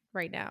it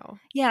right now.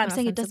 Yeah, I'm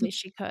saying it doesn't.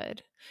 She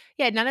could.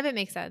 Yeah, none of it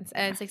makes sense.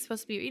 And it's like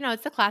supposed to be, you know,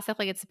 it's the classic,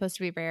 like it's supposed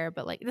to be rare,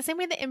 but like the same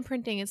way the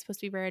imprinting is supposed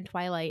to be rare in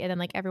Twilight, and then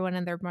like everyone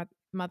and their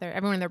mother,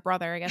 everyone and their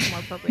brother, I guess more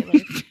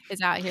appropriately,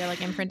 is out here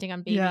like imprinting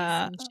on babies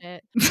and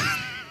shit.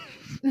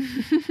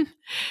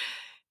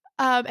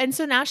 And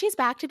so now she's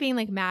back to being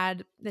like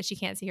mad that she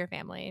can't see her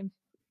family.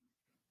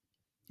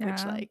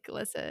 Which like,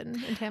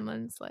 listen, and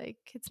Tamlin's like,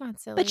 it's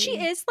not silly. But she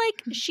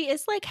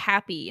is like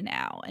happy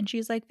now, and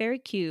she's like very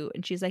cute,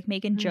 and she's like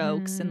making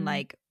jokes, and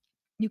like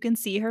you can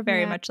see her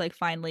very much like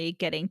finally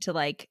getting to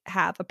like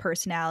have a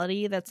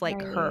personality that's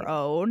like her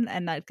own,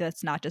 and like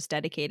that's not just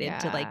dedicated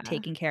to like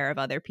taking care of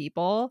other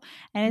people.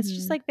 And it's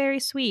just like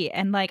very sweet.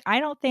 And like I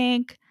don't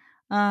think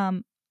I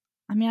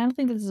mean, I don't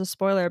think this is a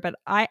spoiler, but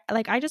I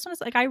just want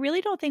to like I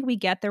really don't think we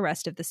get the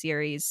rest of the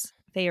series,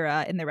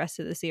 Feyre in the rest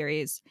of the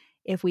series,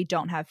 if we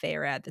don't have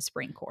Feyre at the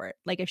Spring Court.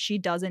 Like if she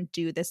doesn't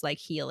do this like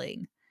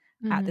healing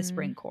at the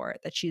Spring Court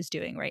that she's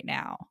doing right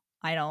now,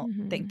 I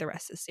don't think the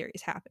rest of the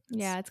series happens.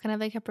 Yeah, it's kind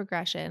of like a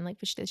progression. Like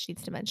she needs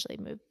to eventually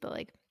move, but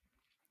like,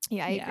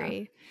 yeah, I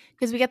agree.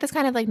 Because we get this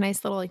kind of like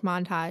nice little like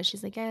montage.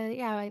 She's like,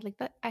 yeah, I like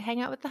that. I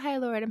hang out with the High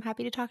Lord. I'm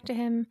happy to talk to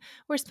him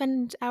or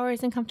spend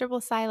hours in comfortable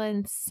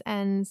silence.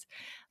 And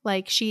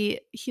like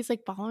he's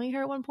like following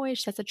her at one point.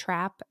 She sets a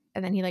trap,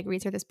 and then he like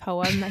reads her this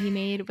poem that he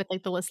made with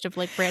like the list of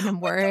like random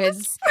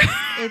words.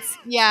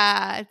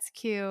 It's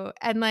cute.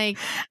 And like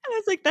I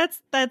was like,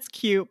 that's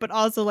cute, but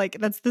also like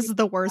this is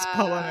the worst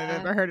poem I've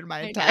ever heard in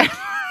my entire life.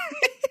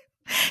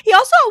 He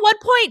also at one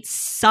point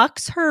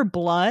sucks her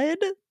blood.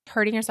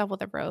 Hurting herself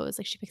with a rose.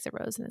 Like she picks a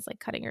rose and is like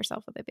cutting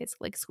herself with it,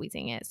 basically like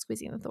squeezing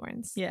the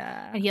thorns.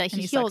 Yeah. And he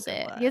heals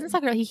it. He doesn't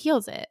suck it out, he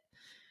heals it.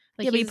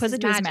 Like Yeah, but he uses puts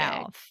it to his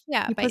magic. mouth.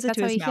 Yeah, He but puts it that's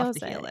to how his he mouth heals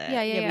to heal it. it.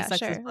 Yeah, but he sucks his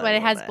sure. blood But a it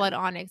little has bit. blood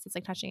on it because it's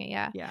like touching it.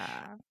 Yeah.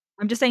 Yeah.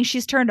 I'm just saying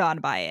she's turned on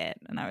by it.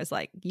 And I was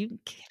like, you,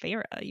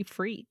 Feyre, you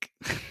freak.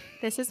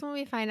 This is when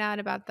we find out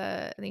about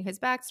I think his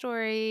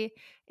backstory.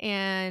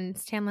 And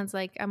Tamlin's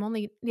like,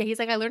 he's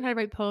like, I learned how to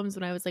write poems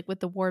when I was like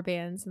with the war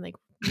bands. And like,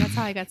 that's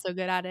how I got so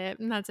good at it.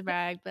 Not to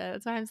brag,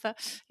 but sometimes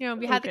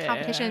we had the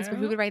competitions for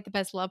who could write the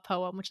best love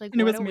poem, which like, And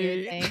it what was a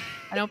weird me. thing.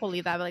 I don't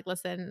believe that, but like,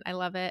 listen, I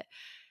love it.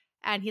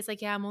 And he's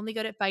like, yeah, I'm only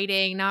good at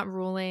fighting, not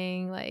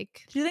ruling.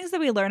 Like, 2 things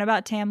that we learn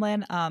about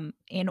Tamlin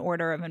in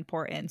order of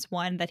importance.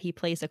 1, that he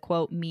plays a,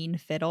 quote, mean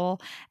fiddle.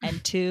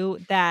 And 2,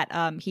 that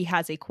he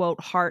has a, quote,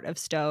 heart of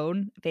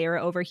stone. Feyre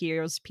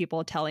overhears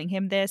people telling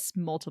him this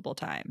multiple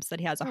times,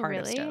 that he has a heart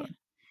of really? stone.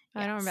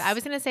 I don't remember. I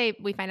was going to say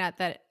we find out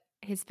that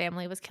his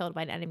family was killed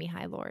by an enemy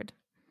High Lord.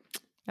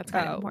 That's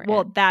kind of important.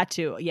 Well, that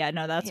too. Yeah,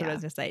 no, that's what I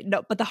was going to say.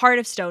 No, but the heart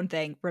of stone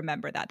thing,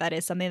 remember that. That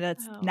is something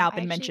that's now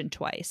been mentioned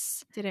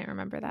twice. Didn't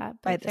remember that.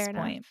 But by this fair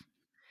point. Enough.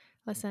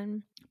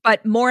 Listen.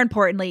 But more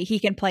importantly, he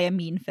can play a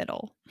mean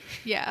fiddle.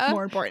 Yeah.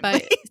 More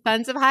importantly. But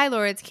sons of High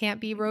Lords can't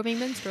be roving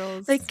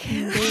minstrels. They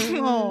can't.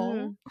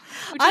 Honestly,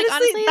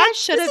 Honestly, that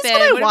should have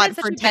been. What I want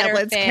for for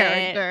Tamlin's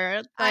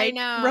character. I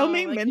know.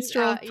 Roaming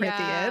minstrel Prythian.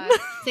 Yeah.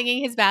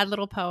 Singing his bad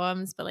little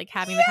poems, but like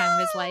having the time of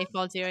his life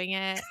while doing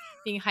it.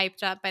 Being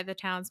hyped up by the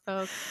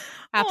townsfolk.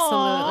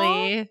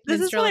 Absolutely.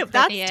 That's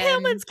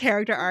Tamlin's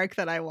character arc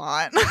that I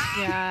want.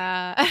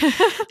 Yeah.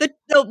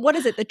 What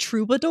is it? The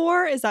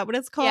troubadour? Is that what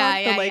it's called?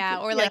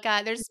 Yeah. Or like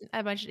there's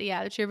a bunch of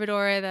the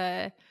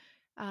troubadour,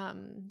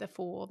 the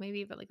fool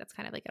maybe, but like that's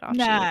kind of like an offshoot.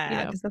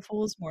 Nah, because the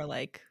fool's more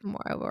like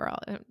more overall,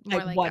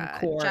 more like one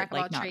court,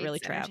 like not really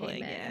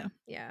traveling.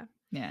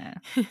 Yeah.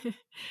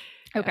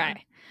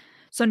 Okay.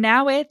 So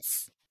now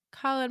it's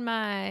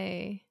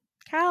Calamai.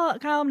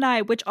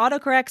 Calamai, which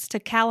autocorrects to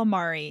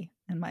calamari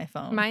in my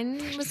phone.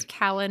 Mine was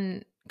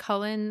Cullen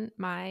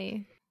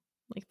my,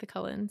 like the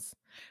Cullens,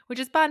 which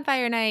is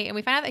bonfire night. And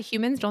we find out that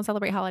humans don't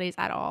celebrate holidays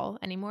at all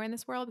anymore in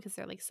this world because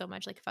they're like so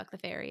much like fuck the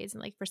fairies.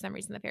 And like for some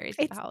reason the fairies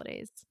get the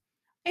holidays.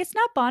 It's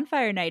not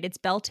bonfire night. It's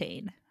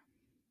Beltane.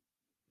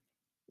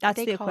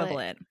 That's the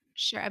equivalent.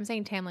 Sure. I'm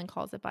saying Tamlin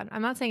calls it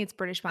I'm not saying it's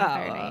British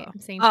bonfire night.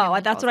 I'm saying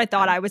that's what I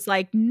thought. I was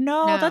like,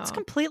 no, that's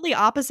completely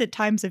opposite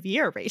times of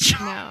year,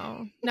 Rachel.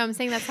 No, I'm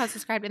saying that's how it's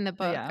described in the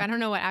book. Yeah. I don't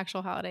know what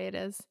actual holiday it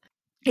is.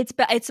 It's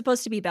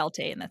supposed to be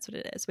Beltane. That's what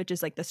it is, which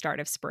is like the start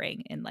of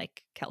spring in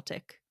like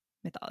Celtic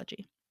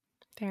mythology.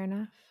 Fair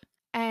enough.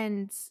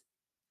 And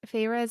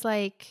Feyre is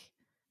like,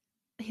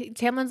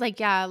 Tamlin's like,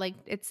 yeah, like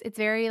it's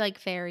very like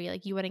fairy,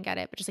 like you wouldn't get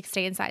it, but just like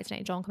stay inside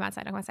tonight. Don't come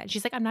outside.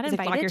 She's like, I'm not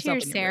invited to your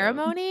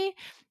ceremony.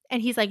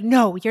 And he's like,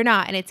 no, you're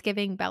not. And it's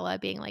giving Bella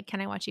being like, can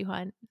I watch you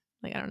hunt?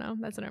 Like, I don't know.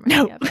 That's what I'm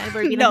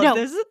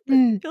this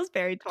feels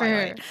very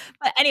Twilight.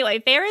 But anyway,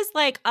 Feyre's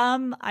like,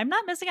 I'm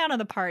not missing out on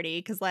the party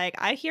because like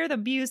I hear the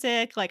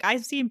music, like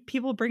I've seen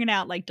people bringing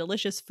out like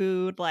delicious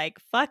food, like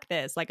fuck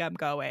this, like I'm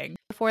going.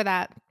 Before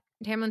that,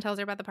 Tamlin tells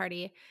her about the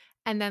party,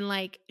 and then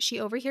like she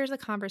overhears a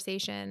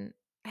conversation.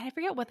 I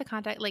forget what the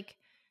contact, like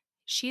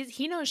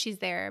he knows she's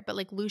there, but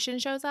like Lucien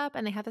shows up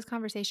and they have this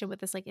conversation with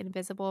this like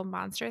invisible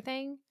monster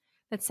thing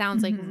that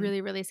sounds like really,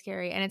 really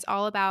scary. And it's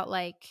all about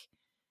like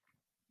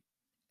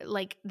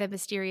the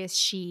mysterious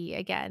she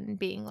again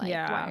being like,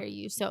 why are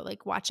you so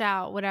like, watch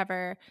out,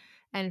 whatever.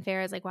 And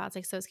Feyre's like, wow, it's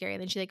like so scary.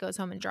 And then she like goes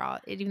home and draws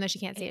it, even though she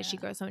can't see it. She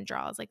goes home and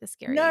draws like the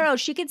scary. No,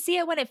 she can see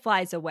it when it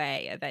flies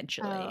away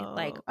eventually.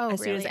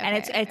 As soon as, and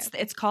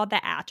it's called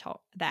the Attor.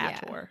 The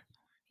Attor.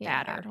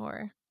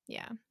 Attor.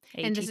 Yeah.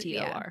 And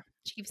ATTOR.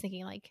 She keeps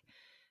thinking like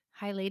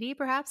High Lady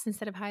perhaps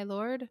instead of High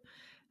Lord.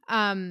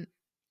 I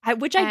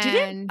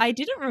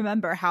didn't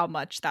remember how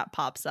much that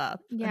pops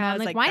up. Yeah, and I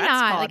was like why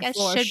not? Like it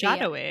should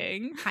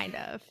foreshadowing. Be kind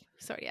of.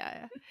 Sort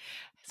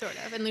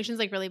of. And Lucian's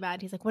like really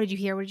bad. He's like, what did you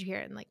hear?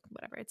 And like,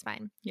 whatever, it's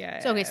fine. Yeah.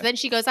 So okay, so then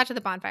she goes out to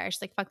the bonfire.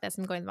 She's like, fuck this,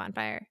 I'm going to the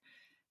bonfire.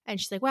 And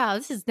she's like, wow,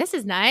 this is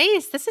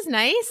nice. This is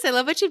nice. I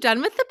love what you've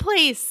done with the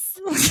place.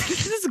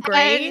 This is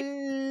great.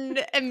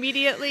 And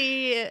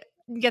immediately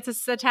gets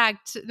us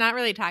attacked. Not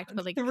really attacked,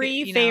 but like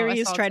 3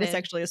 fairies try to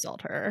sexually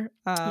assault her.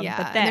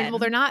 But then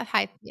they're not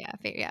high. Yeah,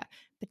 yeah.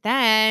 But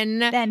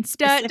then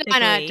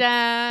specifically,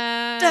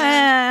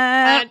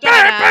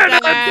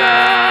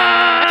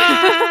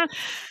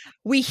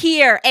 we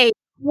hear a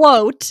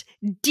quote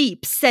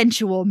deep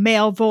sensual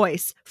male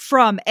voice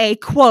from a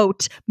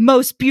quote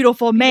most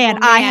beautiful man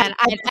I have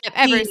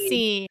ever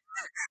seen,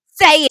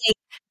 saying,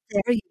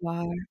 "There you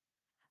are.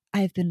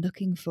 I've been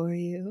looking for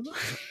you."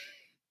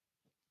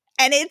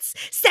 And it's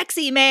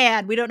sexy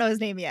man. We don't know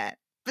his name yet.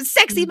 But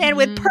sexy man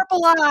with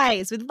purple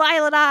eyes, with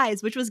violet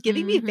eyes, which was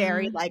giving me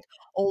very like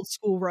old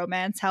school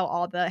romance, how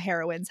all the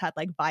heroines had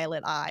like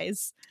violet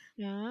eyes.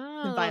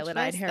 Oh, the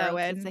violet-eyed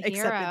heroine, except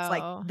it's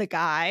like the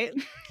guy.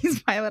 He's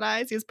violet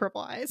eyes, he has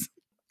purple eyes.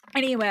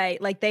 Anyway,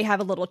 like they have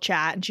a little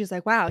chat and she's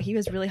like, wow, he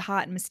was really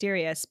hot and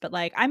mysterious, but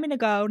like I'm gonna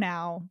go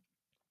now.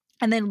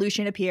 And then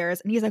Lucien appears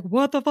and he's like,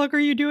 what the fuck are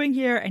you doing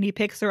here? And he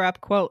picks her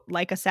up, quote,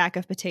 like a sack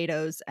of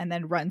potatoes, and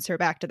then runs her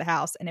back to the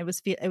house. And it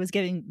was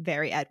giving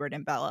very Edward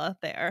and Bella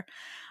there.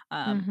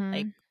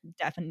 Like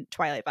definite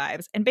Twilight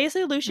vibes. And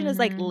basically Lucien is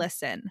like,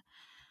 listen,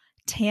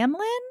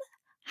 Tamlin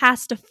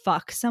has to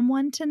fuck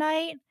someone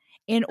tonight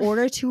in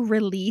order to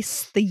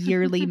release the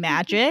yearly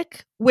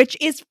magic, which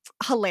is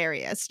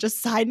hilarious.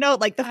 Just side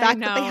note, like the fact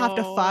that they have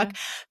to fuck.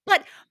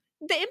 But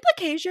the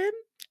implication,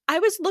 I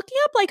was looking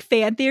up like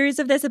fan theories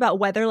of this about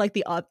whether like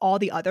all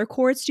the other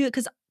courts do it,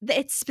 because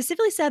it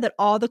specifically said that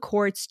all the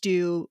courts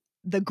do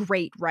the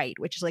Great Rite,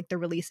 which is like the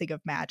releasing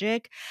of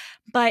magic.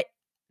 But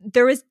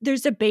there's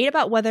debate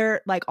about whether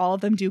like all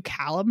of them do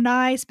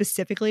calumny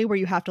specifically, where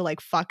you have to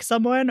like fuck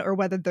someone, or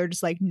whether they're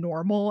just like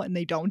normal and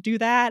they don't do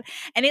that.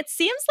 And it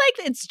seems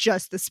like it's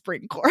just the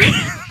Spring Court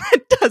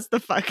that does the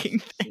fucking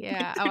thing.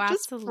 Yeah, like,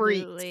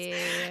 absolutely.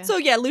 So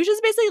yeah,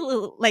 Lucia's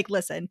basically like,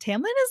 listen,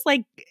 Tamlin is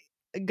like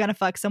gonna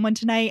fuck someone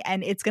tonight,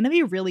 and it's gonna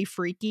be really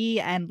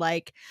freaky, and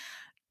like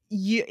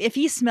if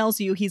he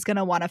smells you, he's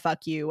gonna want to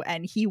fuck you,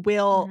 and he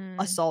will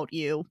assault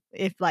you.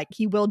 If like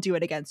he will do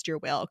it against your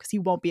will, because he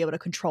won't be able to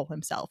control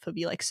himself. He'll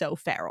be like so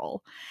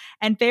feral.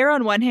 And Feyre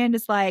on one hand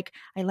is like,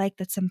 I like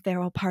that some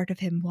feral part of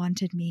him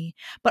wanted me,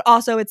 but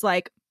also it's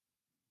like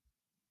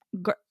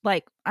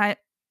I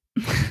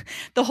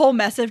the whole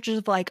message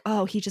of like,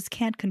 oh, he just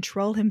can't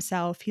control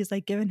himself, he's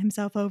like giving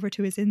himself over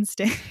to his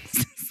instincts.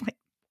 It's like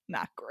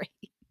not great.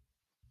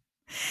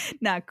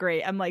 Not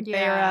great. I'm like,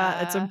 Yeah.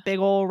 Feyre, it's a big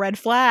old red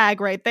flag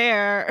right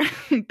there.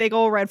 Big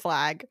old red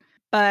flag.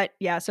 But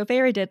yeah, so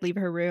Feyre did leave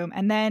her room,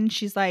 and then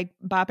she's like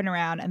bopping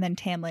around, and then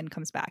Tamlin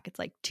comes back. It's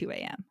like 2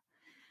 a.m.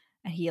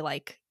 and he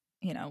like,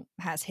 you know,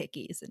 has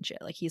hickeys and shit.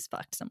 Like he's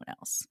fucked someone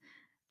else.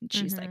 And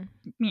she's like,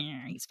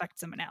 he's fucked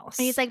someone else.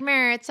 And he's like,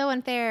 Mir, it's so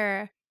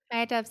unfair. I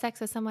had to have sex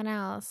with someone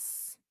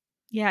else.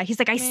 Yeah, he's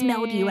like, I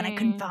smelled you and I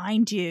couldn't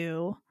find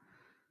you.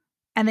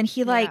 And then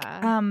he like,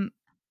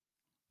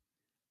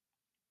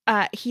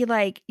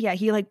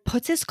 he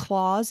puts his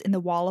claws in the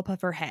wallop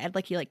of her head,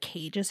 like he like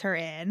cages her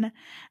in,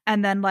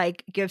 and then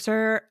like gives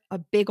her a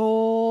big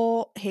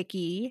ol'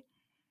 hickey.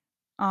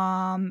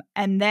 And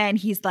then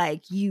he's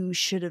like, you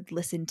should have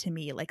listened to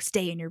me, like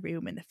stay in your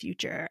room in the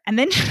future. And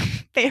then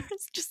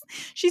Feyre's just,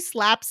 she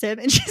slaps him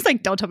and she's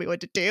like, don't tell me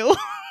what to do.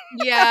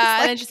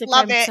 Yeah, and then she's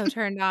like, I'm so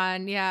turned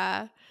on.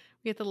 Yeah,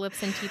 we get the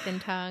lips and teeth and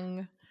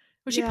tongue.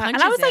 Well, she punches him.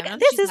 And I was like,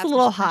 this is a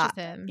little hot.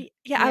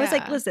 Yeah, I was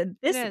like, listen,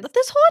 this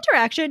whole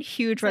interaction,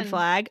 huge red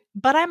flag,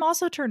 but I'm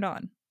also turned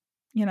on.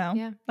 You know?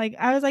 Yeah. Like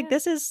I was like,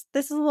 this is a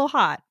little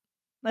hot.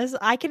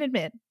 I can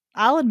admit.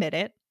 I'll admit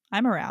it.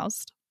 I'm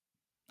aroused.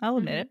 I'll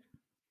admit it.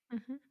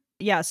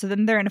 Yeah, so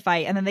then they're in a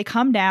fight, and then they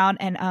come down,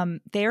 and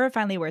Feyre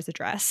finally wears a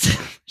dress.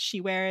 She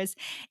wears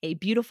a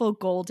beautiful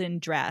golden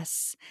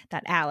dress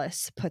that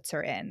Alice puts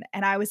her in.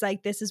 And I was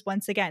like, this is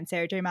once again,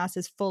 Sarah J. Maas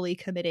is fully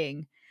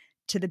committing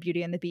to the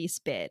Beauty and the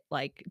Beast bit,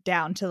 like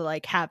down to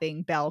like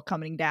having Belle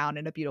coming down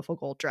in a beautiful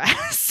gold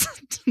dress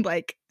to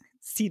like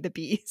see the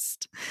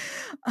Beast.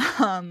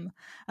 And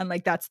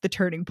like that's the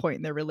turning point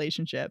in their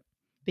relationship.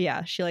 But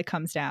yeah, she like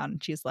comes down,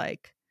 she's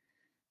like,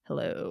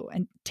 hello,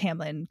 and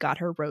Tamlin got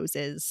her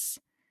roses,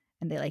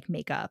 and they like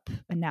make up,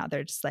 and now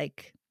they're just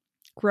like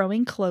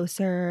growing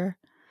closer.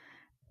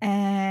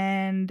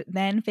 And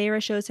then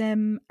Feyre shows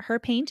him her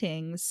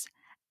paintings,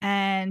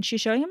 and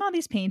she's showing him all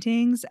these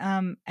paintings,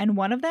 and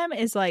one of them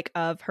is like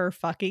of her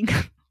fucking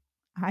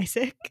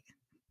Isaac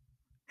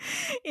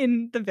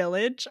in the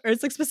village, or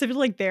it's like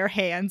specifically like their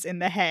hands in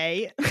the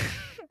hay.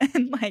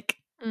 And like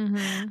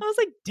I was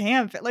like,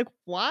 damn, like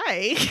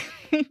why?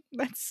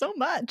 That's so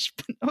much.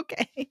 But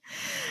okay.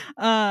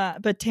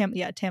 But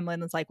Tamlin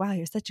was like, wow,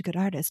 you're such a good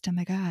artist. Oh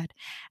my God.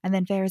 And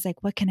then Feyre's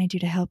like, what can I do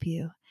to help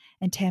you?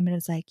 And Tamlin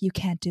was like, you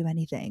can't do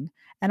anything.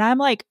 And I'm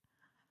like,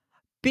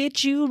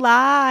 bitch, you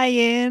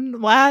lying.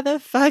 Why the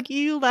fuck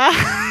you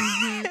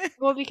lying?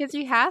 Well, because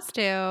he has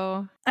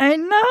to. I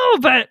know,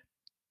 but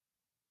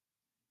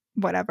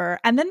whatever.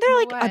 And then they're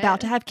like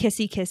about to have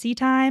kissy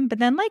time, but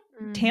then like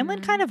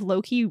Tamlin kind of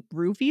low-key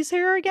roofies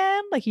her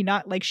again.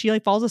 Like she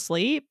like falls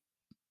asleep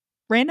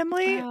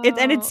randomly.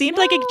 And it seemed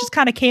like it just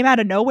kind of came out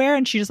of nowhere,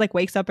 and she just like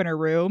wakes up in her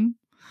room.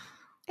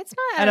 It's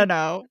not. I don't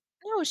know.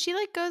 No, she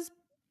like goes.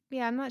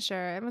 Yeah, I'm not sure.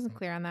 I wasn't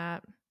clear on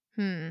that.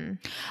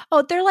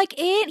 Oh, they're like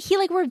he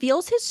like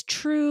reveals his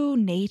true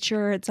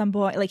nature at some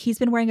point. Like he's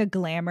been wearing a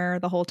glamour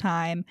the whole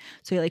time,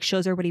 so he like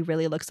shows her what he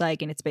really looks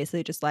like, and it's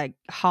basically just like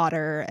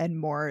hotter and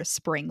more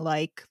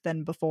spring-like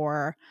than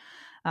before.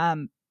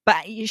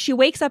 But she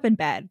wakes up in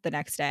bed the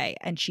next day,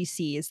 and she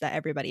sees that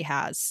everybody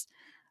has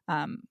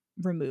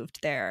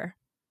removed their,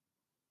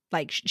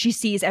 like she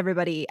sees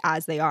everybody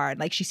as they are, and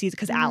like she sees,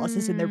 because Alice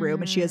is in the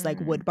room and she has like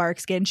woodbark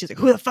skin. She's like,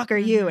 who the fuck are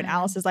you? And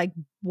Alice is like,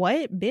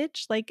 what,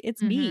 bitch? Like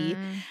it's me.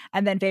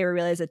 And then Feyre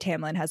realizes that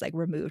Tamlin has like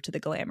removed the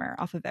glamour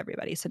off of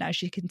everybody, so now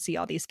she can see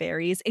all these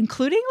fairies,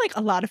 including like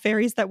a lot of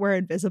fairies that were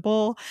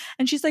invisible.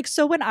 And she's like,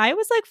 so when I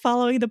was like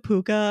following the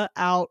puka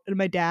out and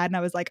my dad, and I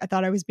was like, I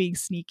thought I was being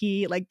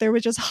sneaky, like there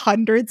was just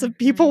hundreds of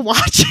people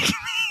watching me.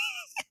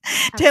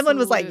 Tamlin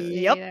was like,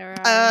 Absolutely, yep, there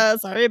are.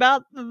 sorry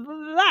about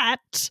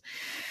that.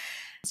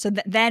 So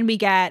then we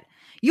get,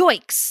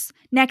 yoicks,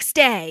 next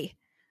day.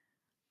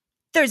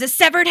 There's a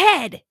severed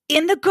head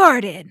in the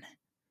garden.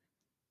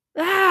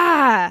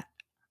 Ah!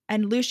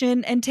 And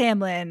Lucien and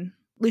Tamlin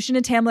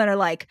are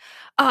like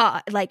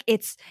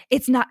it's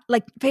not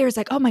like, Feyre's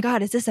like, oh my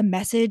god, is this a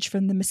message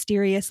from the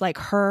mysterious, like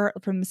her,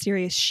 from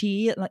mysterious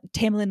she? Like,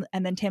 Tamlin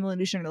and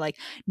Lucien are like,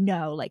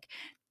 no, like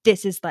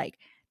this is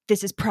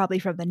probably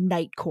from the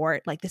Night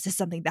Court. Like, this is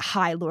something the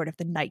High Lord of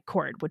the Night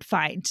Court would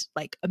find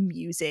like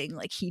amusing.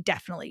 Like, he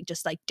definitely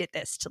just like did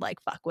this to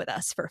like fuck with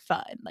us for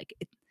fun. Like,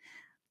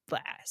 blah.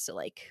 So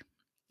like,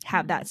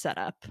 have that set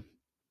up,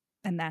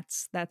 and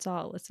that's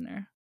all,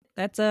 listener.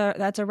 That's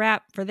a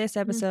wrap for this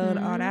episode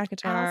on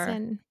ACOTAR.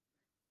 Allison,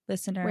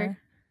 listener.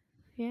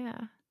 Yeah.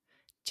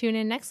 Tune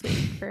in next week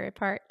for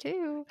part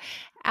 2.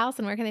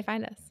 Allison, where can they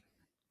find us?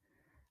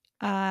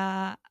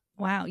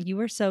 Wow, you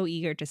were so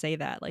eager to say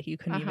that. Like, you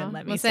couldn't even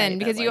let me say Listen,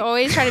 because that, you like,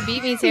 always try to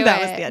beat me to that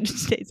it. was the end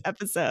of today's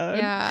episode.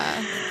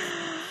 Yeah.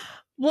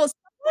 Well,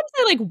 sometimes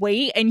I like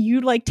wait and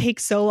you like take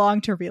so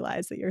long to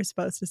realize that you're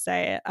supposed to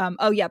say it.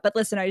 Oh yeah, but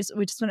listen,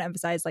 we just want to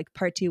emphasize, like,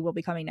 part 2 will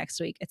be coming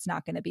next week. It's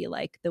not going to be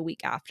like the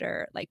week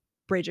after. Like,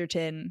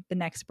 Bridgerton, the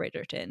next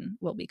Bridgerton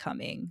will be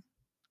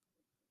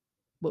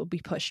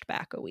pushed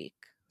back a week,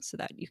 so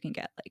that you can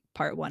get like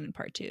part 1 and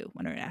part 2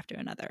 one after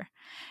another.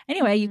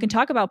 Anyway, you can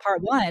talk about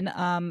part 1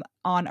 on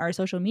our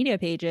social media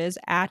pages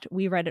at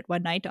We Read It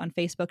One Night on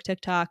Facebook,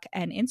 TikTok,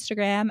 and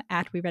Instagram,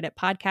 at We Read It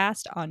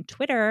Podcast on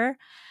Twitter.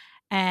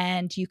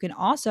 And you can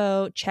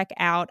also check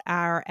out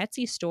our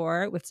Etsy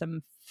store with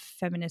some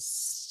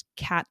feminist,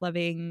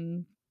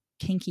 cat-loving,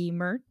 kinky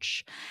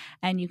merch.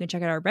 And you can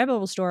check out our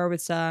Redbubble store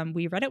with some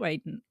We Read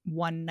It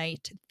One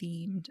Night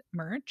themed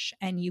merch.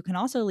 And you can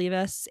also leave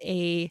us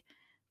a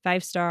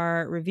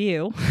 5-star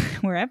review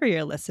wherever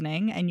you're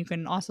listening. And you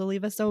can also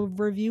leave us a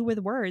review with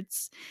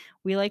words.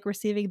 We like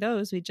receiving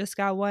those. We just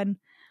got one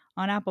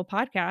on Apple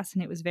Podcasts,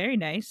 and it was very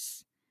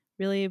nice.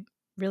 Really,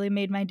 really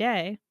made my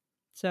day.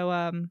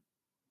 So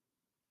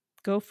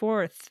go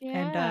forth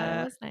and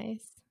that was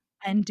nice.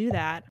 And do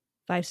that.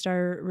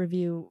 5-star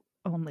review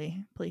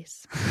only,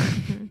 please.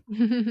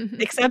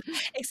 except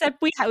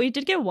we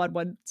did get one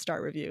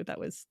 1-star review that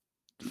was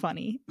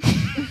funny.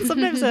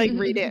 Sometimes I like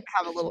read it and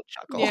have a little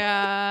chuckle.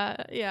 Yeah.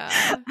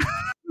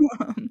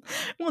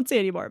 Won't say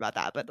any more about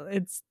that, but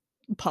it's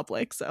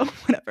public, so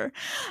whatever.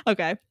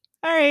 Okay.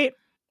 All right.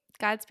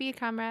 Godspeed,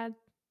 comrade.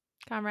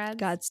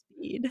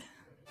 Godspeed.